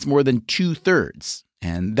 Today, it's more than 2/3,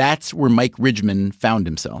 and that's where Mike Ridgman found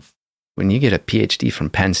himself. When you get a PhD from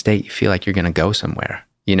Penn State, you feel like you're going to go somewhere,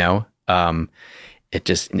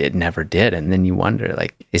 It never did. And then you wonder,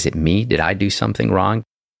 is it me? Did I do something wrong?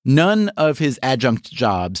 None of his adjunct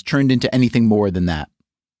jobs turned into anything more than that.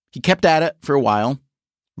 He kept at it for a while.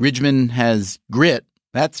 Ridgman has grit,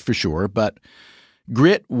 that's for sure, but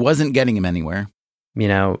grit wasn't getting him anywhere.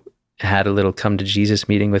 Had a little come to Jesus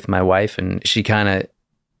meeting with my wife, and she I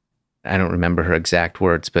don't remember her exact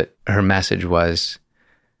words, but her message was,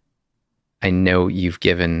 I know you've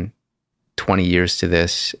given 20 years to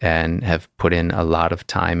this and have put in a lot of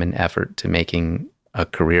time and effort to making a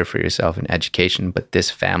career for yourself in education, but this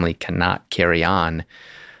family cannot carry on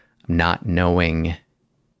not knowing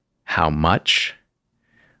how much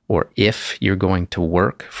or if you're going to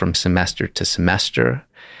work from semester to semester.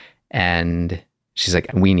 And she's like,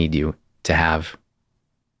 we need you to have,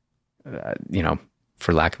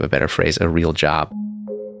 for lack of a better phrase, a real job.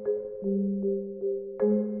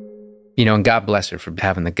 And God bless her for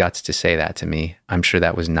having the guts to say that to me. I'm sure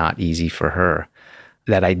that was not easy for her.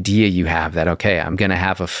 That idea you have that, okay, I'm going to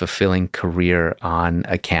have a fulfilling career on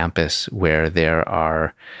a campus where there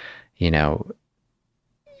are,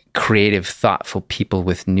 creative, thoughtful people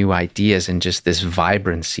with new ideas and just this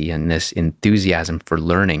vibrancy and this enthusiasm for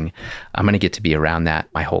learning. I'm going to get to be around that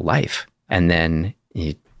my whole life. And then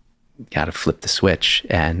you got to flip the switch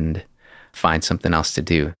and find something else to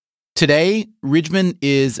do. Today, Ridgman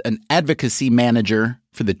is an advocacy manager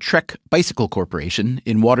for the Trek Bicycle Corporation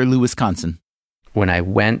in Waterloo, Wisconsin. When I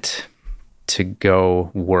went to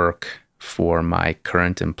go work for my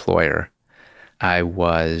current employer, I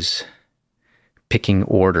was picking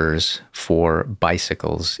orders for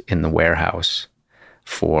bicycles in the warehouse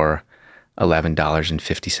for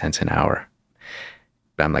 $11.50 an hour.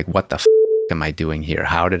 I'm like, what the f*** am I doing here?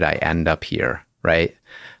 How did I end up here, right?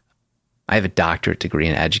 I have a doctorate degree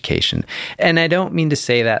in education. And I don't mean to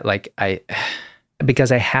say that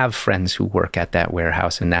because I have friends who work at that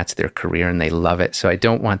warehouse and that's their career and they love it. So I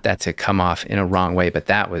don't want that to come off in a wrong way, but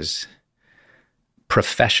that was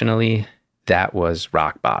professionally, that was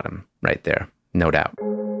rock bottom right there. No doubt.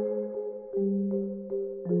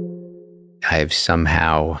 I've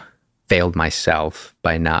somehow failed myself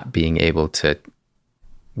by not being able to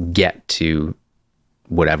get to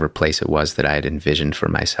whatever place it was that I had envisioned for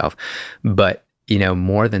myself. But,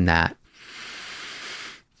 more than that,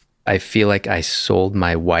 I feel like I sold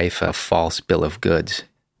my wife a false bill of goods.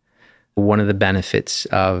 One of the benefits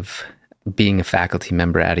of being a faculty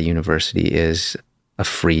member at a university is a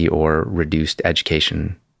free or reduced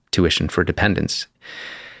education tuition for dependents,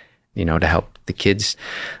 to help the kids.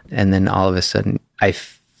 And then all of a sudden, I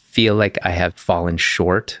feel like I have fallen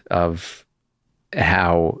short of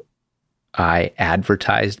how I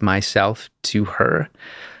advertised myself to her.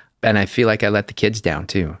 And I feel like I let the kids down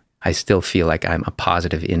too. I still feel like I'm a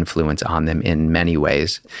positive influence on them in many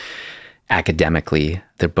ways. Academically,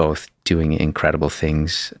 they're both doing incredible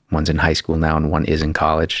things. One's in high school now and one is in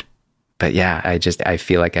college. But yeah, I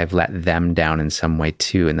feel like I've let them down in some way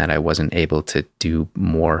too, and that I wasn't able to do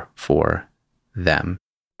more for them.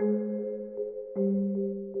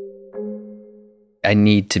 I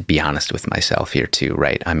need to be honest with myself here too,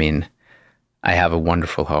 right? I mean, I have a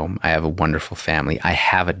wonderful home. I have a wonderful family. I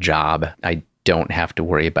have a job. I don't have to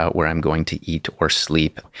worry about where I'm going to eat or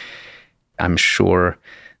sleep. I'm sure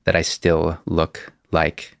that I still look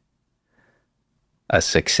like a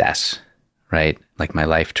success, right? Like my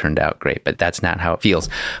life turned out great, but that's not how it feels.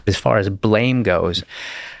 As far as blame goes,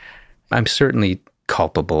 I'm certainly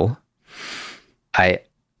culpable.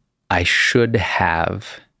 I should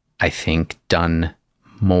have, I think, done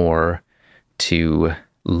more to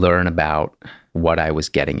learn about what I was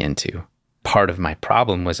getting into. Part of my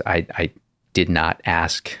problem was I did not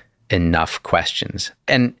ask enough questions.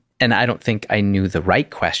 And I don't think I knew the right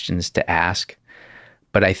questions to ask,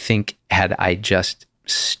 but I think had I just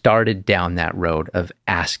started down that road of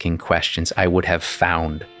asking questions, I would have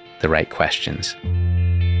found the right questions.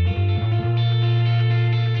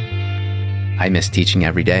 I miss teaching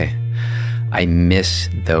every day. I miss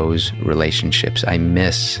those relationships. I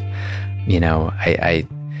miss, I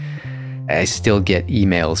still get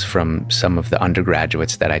emails from some of the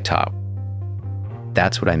undergraduates that I taught.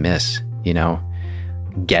 That's what I miss,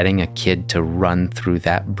 getting a kid to run through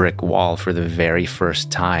that brick wall for the very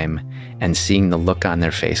first time and seeing the look on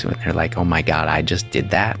their face when they're like, oh my God, I just did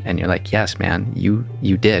that. And you're like, yes, man, you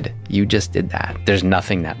did. You just did that. There's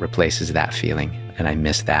nothing that replaces that feeling. And I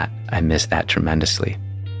miss that. I miss that tremendously.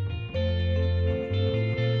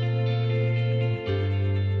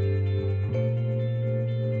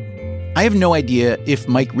 I have no idea if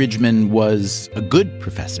Mike Ridgman was a good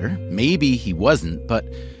professor. Maybe he wasn't, but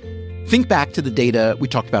think back to the data we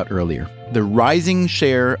talked about earlier. The rising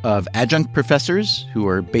share of adjunct professors, who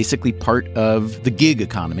are basically part of the gig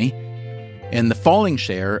economy, and the falling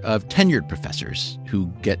share of tenured professors, who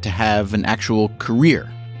get to have an actual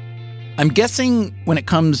career. I'm guessing when it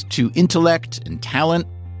comes to intellect and talent,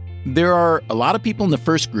 there are a lot of people in the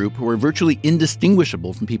first group who are virtually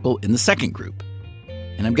indistinguishable from people in the second group.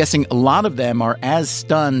 And I'm guessing a lot of them are as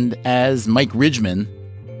stunned as Mike Ridgman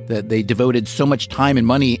that they devoted so much time and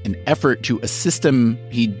money and effort to a system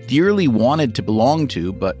he dearly wanted to belong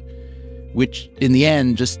to, but which in the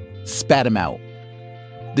end just spat him out.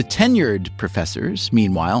 The tenured professors,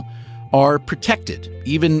 meanwhile, are protected,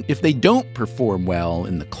 even if they don't perform well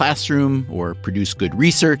in the classroom or produce good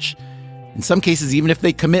research, in some cases even if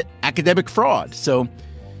they commit academic fraud. So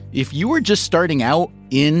if you were just starting out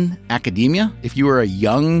in academia, if you were a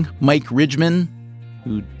young Mike Ridgman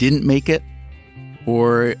who didn't make it,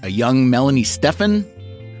 or a young Melanie Steffen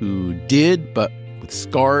who did, but with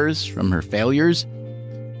scars from her failures,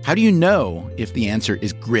 how do you know if the answer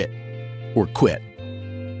is grit or quit?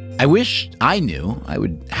 I wish I knew. I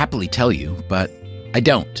would happily tell you, but I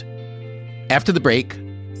don't. After the break,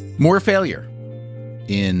 more failure.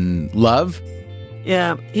 In love.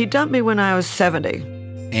 Yeah, he dumped me when I was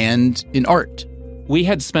 70. And in art. We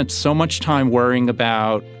had spent so much time worrying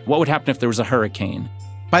about what would happen if there was a hurricane.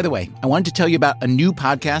 By the way, I wanted to tell you about a new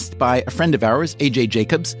podcast by a friend of ours, AJ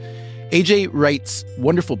Jacobs. AJ writes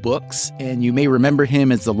wonderful books, and you may remember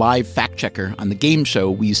him as the live fact checker on the game show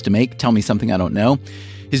we used to make, Tell Me Something I Don't Know.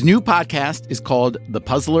 His new podcast is called The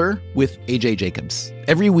Puzzler with AJ Jacobs.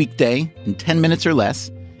 Every weekday, in 10 minutes or less,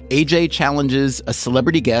 AJ challenges a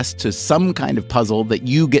celebrity guest to some kind of puzzle that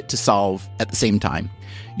you get to solve at the same time.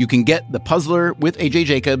 You can get The Puzzler with AJ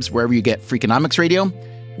Jacobs wherever you get Freakonomics Radio.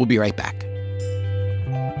 We'll be right back.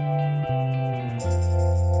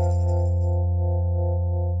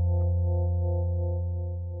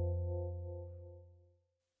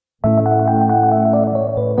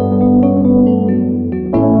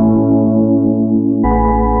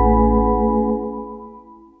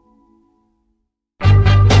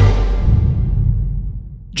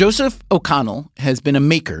 Joseph O'Connell has been a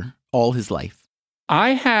maker all his life.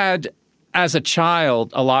 I had, as a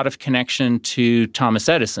child, a lot of connection to Thomas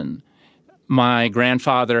Edison. My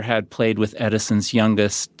grandfather had played with Edison's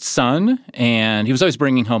youngest son, and he was always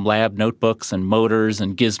bringing home lab notebooks and motors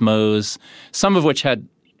and gizmos, some of which had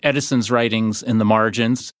Edison's writings in the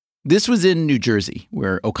margins. This was in New Jersey,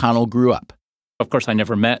 where O'Connell grew up. Of course, I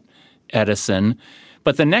never met Edison.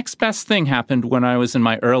 But the next best thing happened when I was in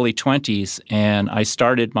my early 20s, and I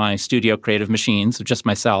started my studio Creative Machines, just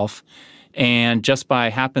myself. And just by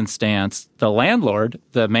happenstance, the landlord,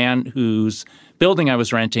 the man whose building I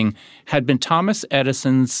was renting, had been Thomas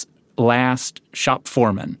Edison's last shop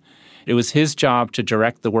foreman. It was his job to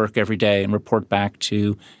direct the work every day and report back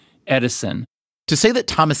to Edison. To say that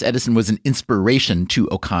Thomas Edison was an inspiration to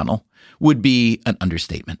O'Connell would be an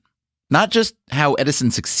understatement. Not just how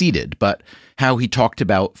Edison succeeded, but how he talked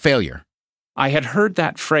about failure. I had heard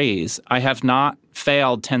that phrase, I have not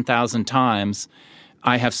failed 10,000 times.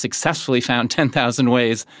 I have successfully found 10,000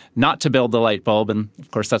 ways not to build the light bulb, and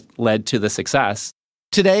of course that led to the success.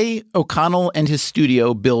 Today, O'Connell and his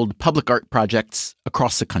studio build public art projects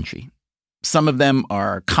across the country. Some of them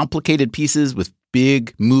are complicated pieces with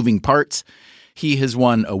big, moving parts. He has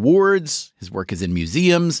won awards. His work is in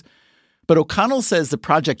museums. But O'Connell says the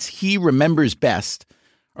projects he remembers best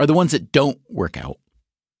are the ones that don't work out.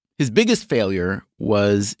 His biggest failure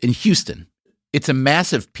was in Houston. It's a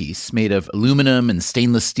massive piece made of aluminum and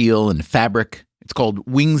stainless steel and fabric. It's called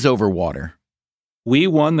Wings Over Water. We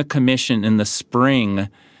won the commission in the spring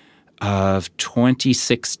of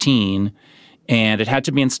 2016, and it had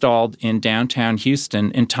to be installed in downtown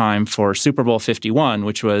Houston in time for Super Bowl 51,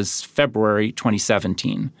 which was February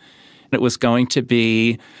 2017. It was going to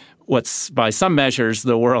be what's, by some measures,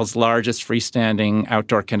 the world's largest freestanding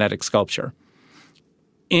outdoor kinetic sculpture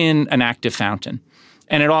in an active fountain.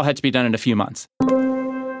 And it all had to be done in a few months.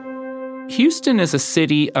 Houston is a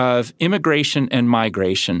city of immigration and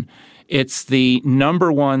migration. It's the number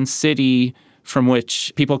one city from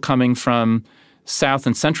which people coming from South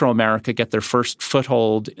and Central America get their first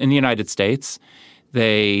foothold in the United States.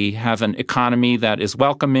 They have an economy that is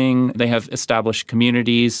welcoming. They have established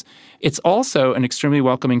communities. It's also an extremely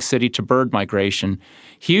welcoming city to bird migration.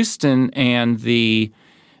 Houston and the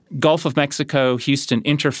Gulf of Mexico-Houston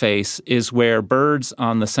interface is where birds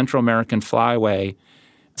on the Central American flyway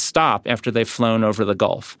stop after they've flown over the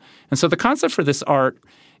Gulf. And so the concept for this art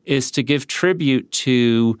is to give tribute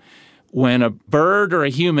to when a bird or a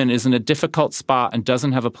human is in a difficult spot and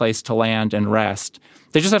doesn't have a place to land and rest.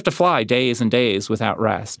 They just have to fly days and days without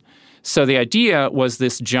rest. So the idea was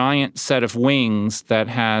this giant set of wings that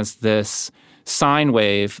has this sine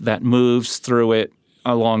wave that moves through it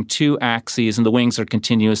along two axes, and the wings are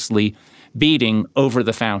continuously beating over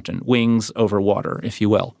the fountain, wings over water, if you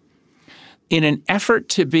will. In an effort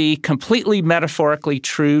to be completely metaphorically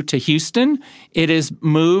true to Houston, it is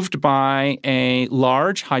moved by a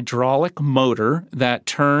large hydraulic motor that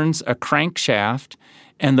turns a crankshaft,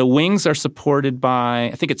 and the wings are supported by,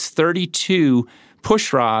 I think it's 32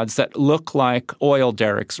 push rods that look like oil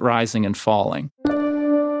derricks rising and falling.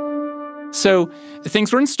 So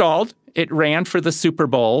things were installed. It ran for the Super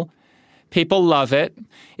Bowl. People love it.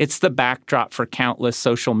 It's the backdrop for countless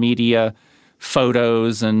social media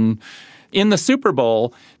photos. And in the Super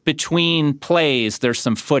Bowl, between plays, there's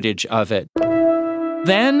some footage of it.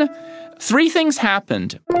 Then 3 things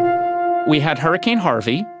happened. We had Hurricane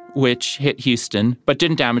Harvey, which hit Houston, but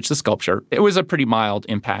didn't damage the sculpture. It was a pretty mild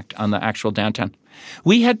impact on the actual downtown.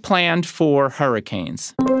 We had planned for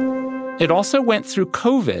hurricanes. It also went through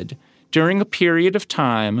COVID during a period of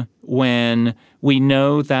time when we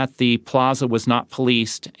know that the plaza was not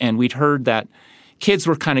policed, and we'd heard that kids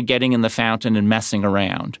were kind of getting in the fountain and messing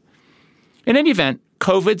around. In any event,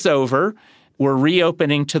 COVID's over. We're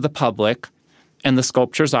reopening to the public, and the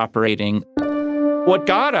sculpture's operating. What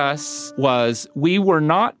got us was we were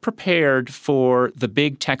not prepared for the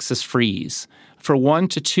big Texas freeze. For 1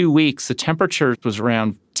 to 2 weeks, the temperature was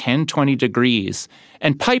around 10, 20 degrees,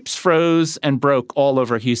 and pipes froze and broke all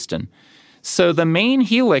over Houston. So the main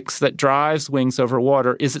helix that drives Wings Over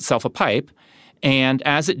Water is itself a pipe, and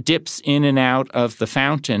as it dips in and out of the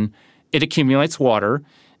fountain, it accumulates water.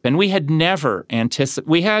 And we had never anticipated,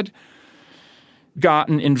 we had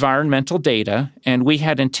gotten environmental data, and we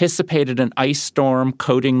had anticipated an ice storm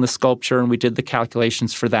coating the sculpture, and we did the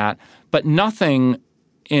calculations for that. But nothing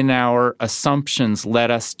in our assumptions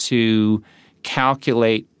led us to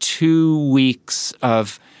calculate 2 weeks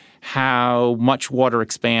of how much water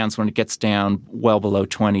expands when it gets down well below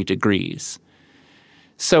 20 degrees.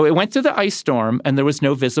 So it went through the ice storm, and there was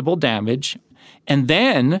no visible damage. And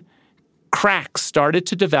then cracks started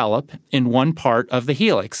to develop in one part of the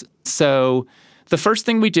helix. So the first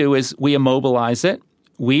thing we do is we immobilize it.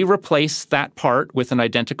 We replace that part with an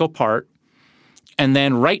identical part. And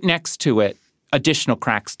then right next to it, additional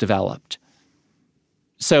cracks developed.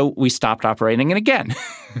 So we stopped operating it again.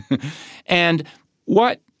 And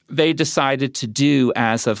what they decided to do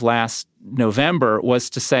as of last November was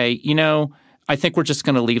to say, you know, I think we're just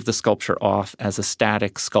going to leave the sculpture off as a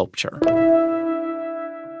static sculpture.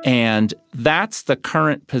 And that's the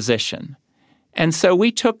current position. And so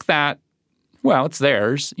we took that, well, it's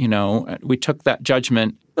theirs, you know, we took that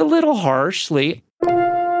judgment a little harshly.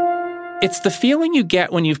 It's the feeling you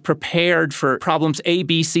get when you've prepared for problems A,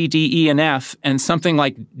 B, C, D, E, and F, and something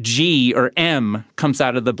like G or M comes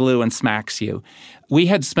out of the blue and smacks you. We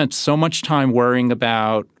had spent so much time worrying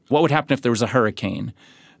about what would happen if there was a hurricane.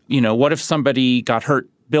 You know, what if somebody got hurt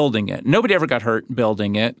building it? Nobody ever got hurt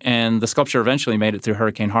building it, and the sculpture eventually made it through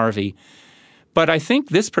Hurricane Harvey. But I think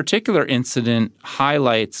this particular incident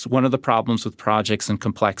highlights one of the problems with projects and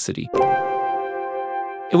complexity.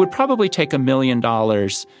 It would probably take $1 million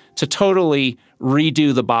to totally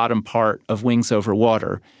redo the bottom part of Wings Over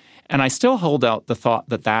Water. And I still hold out the thought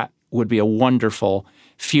that that would be a wonderful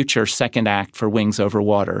future second act for Wings Over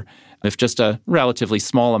Water. if just a relatively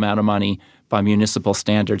small amount of money by municipal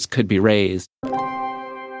standards could be raised.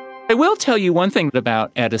 I will tell you one thing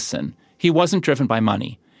about Edison. He wasn't driven by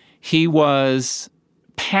money. He was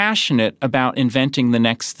passionate about inventing the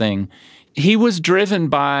next thing. He was driven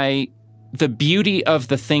by the beauty of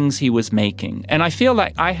the things he was making. And I feel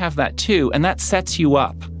like I have that too, and that sets you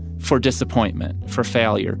up for disappointment, for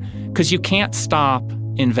failure, because you can't stop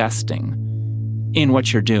investing in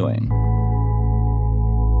what you're doing.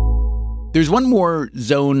 There's one more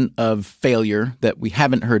zone of failure that we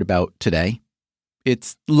haven't heard about today.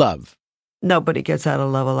 It's love. Nobody gets out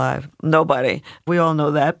of love alive. Nobody. We all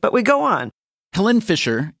know that, but we go on. Helen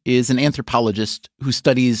Fisher is an anthropologist who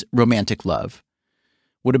studies romantic love.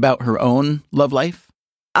 What about her own love life?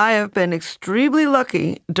 I have been extremely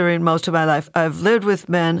lucky during most of my life. I've lived with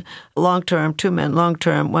men long-term, 2 men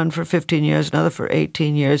long-term, one for 15 years, another for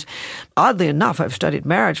 18 years. Oddly enough, I've studied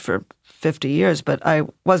marriage for 50 years, but I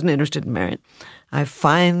wasn't interested in marrying. I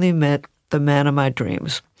finally met the man of my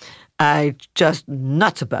dreams. I just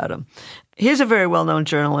nuts about him. He's a very well-known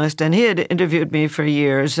journalist, and he had interviewed me for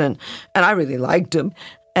years, and I really liked him.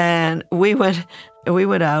 And we went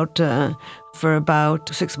out for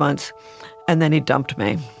about 6 months, and then he dumped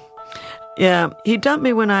me. Yeah, he dumped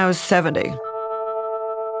me when I was 70.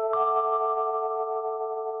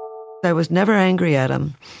 I was never angry at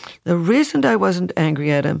him. The reason I wasn't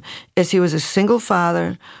angry at him is he was a single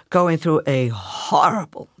father going through a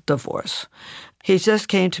horrible divorce. He just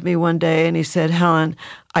came to me one day and he said, "Helen,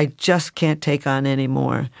 I just can't take on any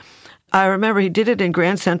more." I remember he did it in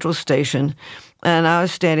Grand Central Station, and I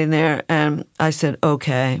was standing there and I said,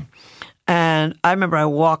 "Okay." And I remember I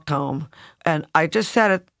walked home and I just sat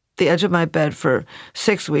at the edge of my bed for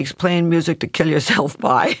 6 weeks playing music to kill yourself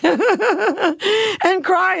by and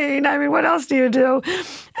crying. I mean, what else do you do?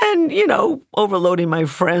 And, overloading my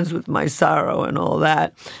friends with my sorrow and all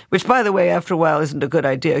that, which, by the way, after a while isn't a good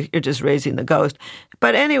idea. You're just raising the ghost.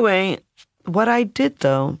 But anyway, what I did,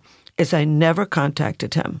 though, is I never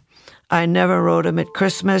contacted him. I never wrote him at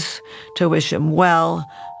Christmas to wish him well.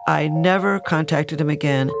 I never contacted him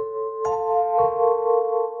again.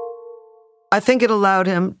 I think it allowed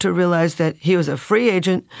him to realize that he was a free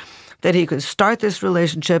agent, that he could start this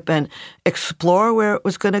relationship and explore where it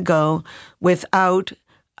was going to go without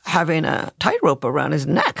having a tightrope around his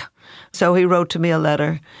neck. So he wrote to me a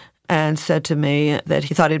letter and said to me that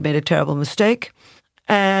he thought he'd made a terrible mistake,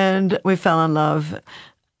 and we fell in love,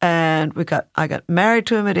 and I got married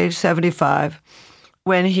to him at age 75.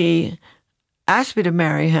 When he asked me to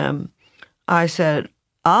marry him, I said,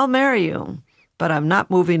 "I'll marry you, but I'm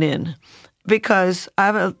not moving in." Because I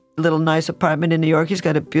have a little nice apartment in New York. He's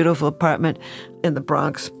got a beautiful apartment in the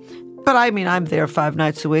Bronx. But I mean, I'm there 5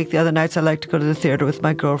 nights a week. The other nights I like to go to the theater with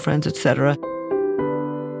my girlfriends, etc.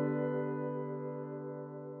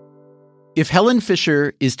 If Helen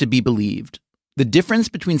Fisher is to be believed, the difference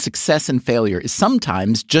between success and failure is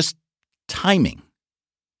sometimes just timing.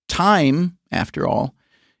 Time, after all,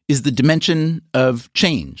 is the dimension of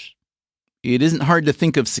change. It isn't hard to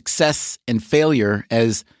think of success and failure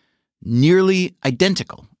as nearly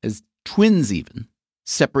identical, as twins even,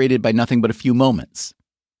 separated by nothing but a few moments.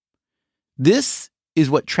 This is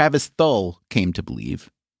what Travis Thull came to believe.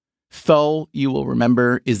 Thull, you will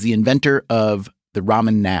remember, is the inventor of the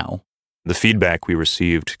ramen now. The feedback we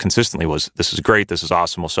received consistently was, "This is great, this is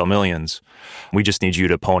awesome, we'll sell millions. We just need you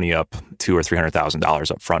to pony up $200,000 or $300,000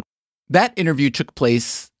 up front." That interview took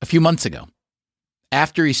place a few months ago.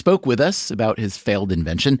 After he spoke with us about his failed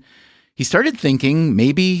invention, he started thinking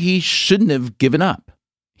maybe he shouldn't have given up.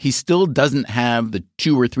 He still doesn't have the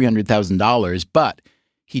 $200,000 or $300,000, but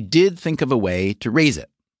he did think of a way to raise it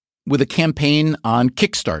with a campaign on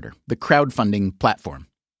Kickstarter, the crowdfunding platform.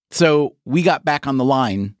 So we got back on the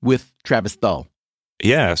line with Travis Thull.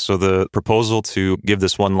 Yeah, so the proposal to give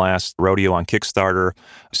this one last rodeo on Kickstarter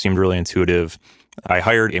seemed really intuitive. I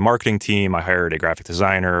hired a marketing team, I hired a graphic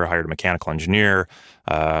designer, I hired a mechanical engineer,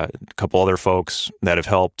 a couple other folks that have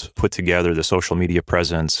helped put together the social media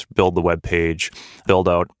presence, build the web page, build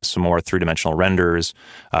out some more three-dimensional renders.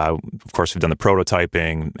 Of course, we've done the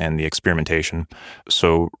prototyping and the experimentation.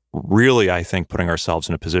 So really, I think putting ourselves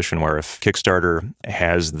in a position where if Kickstarter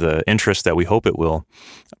has the interest that we hope it will,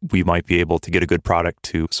 we might be able to get a good product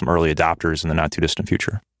to some early adopters in the not-too-distant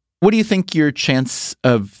future. What do you think your chance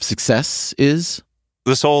of success is?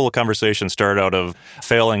 This whole conversation started out of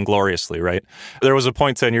failing gloriously, right? There was a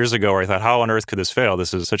point 10 years ago where I thought, how on earth could this fail?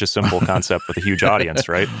 This is such a simple concept with a huge audience,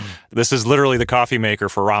 right? This is literally the coffee maker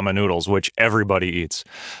for ramen noodles, which everybody eats.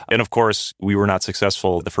 And of course, we were not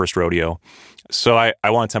successful at the first rodeo. So I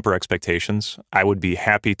want to temper expectations. I would be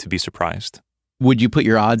happy to be surprised. Would you put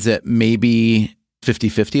your odds at maybe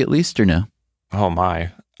 50-50 at least, or no? Oh,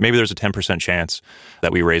 my. Maybe there's a 10% chance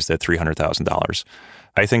that we raise that $300,000.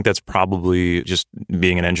 I think that's probably just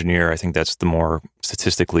being an engineer. I think that's the more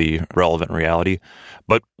statistically relevant reality.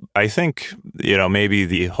 But I think, maybe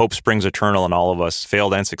the hope springs eternal in all of us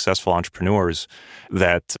failed and successful entrepreneurs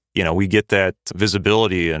that, we get that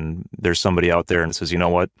visibility and there's somebody out there and says, you know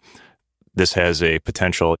what, this has a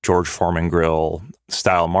potential George Foreman grill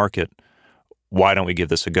style market. Why don't we give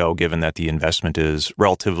this a go, given that the investment is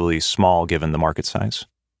relatively small given the market size?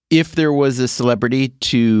 If there was a celebrity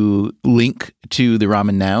to link to the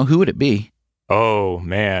Ramen Now, who would it be? Oh,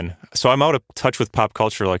 man. So I'm out of touch with pop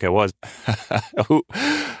culture like I was.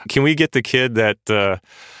 Can we get the kid that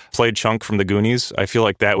played Chunk from the Goonies? I feel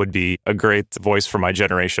like that would be a great voice for my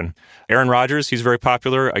generation. Aaron Rodgers, he's very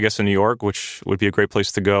popular, I guess, in New York, which would be a great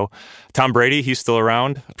place to go. Tom Brady, he's still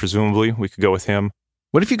around. Presumably, we could go with him.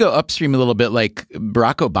 What if you go upstream a little bit, like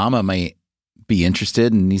Barack Obama might be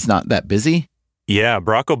interested and he's not that busy? Yeah,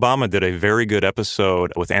 Barack Obama did a very good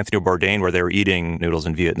episode with Anthony Bourdain where they were eating noodles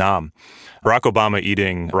in Vietnam. Barack Obama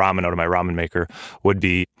eating ramen out of my ramen maker would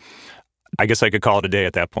be, I guess I could call it a day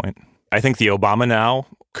at that point. I think the Obama Now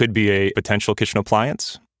could be a potential kitchen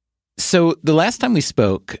appliance. So the last time we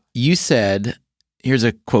spoke, you said, here's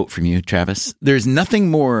a quote from you, Travis, "There's nothing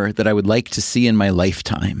more that I would like to see in my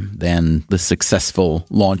lifetime than the successful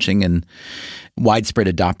launching and widespread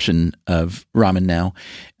adoption of Ramen Now."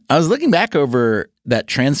 I was looking back over that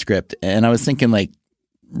transcript and I was thinking, like,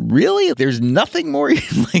 really? There's nothing more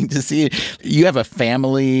you'd like to see? You have a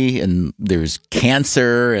family and there's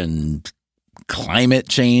cancer and climate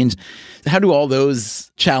change. How do all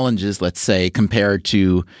those challenges, let's say, compare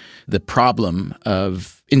to the problem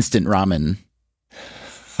of instant ramen?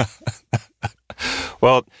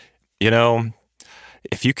 Well,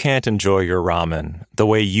 if you can't enjoy your ramen the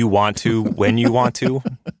way you want to, when you want to,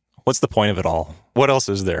 what's the point of it all? What else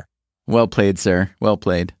is there? Well played, sir. Well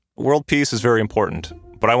played. World peace is very important,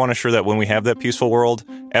 but I want to ensure that when we have that peaceful world,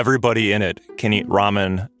 everybody in it can eat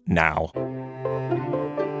ramen now.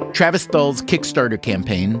 Travis Thull's Kickstarter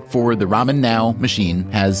campaign for the Ramen Now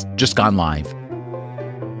machine has just gone live.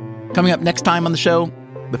 Coming up next time on the show,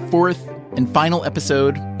 the fourth and final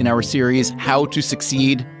episode in our series, How to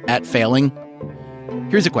Succeed at Failing.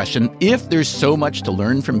 Here's a question. If there's so much to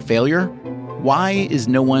learn from failure, why is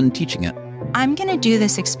no one teaching it? I'm going to do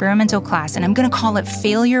this experimental class, and I'm going to call it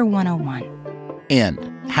Failure 101.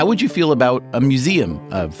 And how would you feel about a museum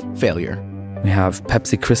of failure? We have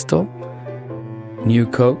Pepsi Crystal, New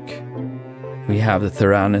Coke. We have the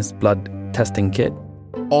Theranos blood testing kit.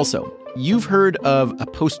 Also, you've heard of a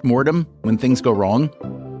post-mortem when things go wrong.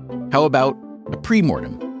 How about a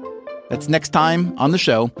pre-mortem? That's next time on the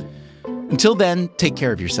show. Until then, take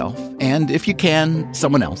care of yourself. And if you can,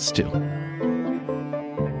 someone else too.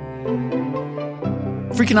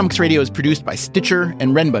 Freakonomics Radio is produced by Stitcher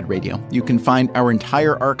and Renbud Radio. You can find our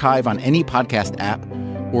entire archive on any podcast app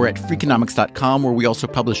or at Freakonomics.com, where we also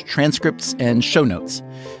publish transcripts and show notes.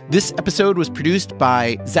 This episode was produced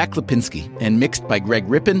by Zach Lipinski and mixed by Greg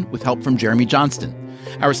Rippin with help from Jeremy Johnston.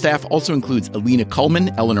 Our staff also includes Alina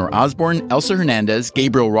Kuhlman, Eleanor Osborne, Elsa Hernandez,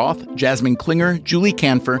 Gabriel Roth, Jasmine Klinger, Julie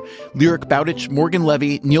Canfer, Lyric Bowditch, Morgan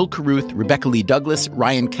Levy, Neil Carruth, Rebecca Lee Douglas,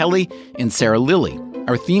 Ryan Kelly, and Sarah Lilly.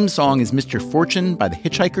 Our theme song is Mr. Fortune by the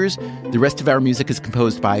Hitchhikers. The rest of our music is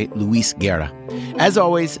composed by Luis Guerra. As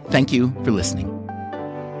always, thank you for listening.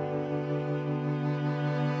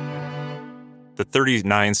 The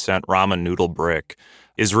 39-cent ramen noodle brick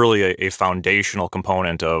is really a foundational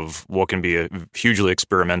component of what can be a hugely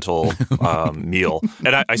experimental meal.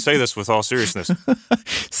 And I say this with all seriousness.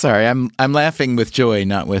 Sorry, I'm laughing with joy,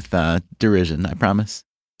 not with derision, I promise.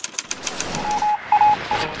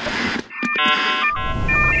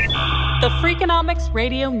 The Freakonomics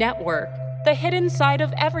Radio Network, the hidden side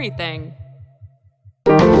of everything.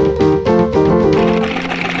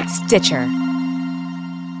 Stitcher.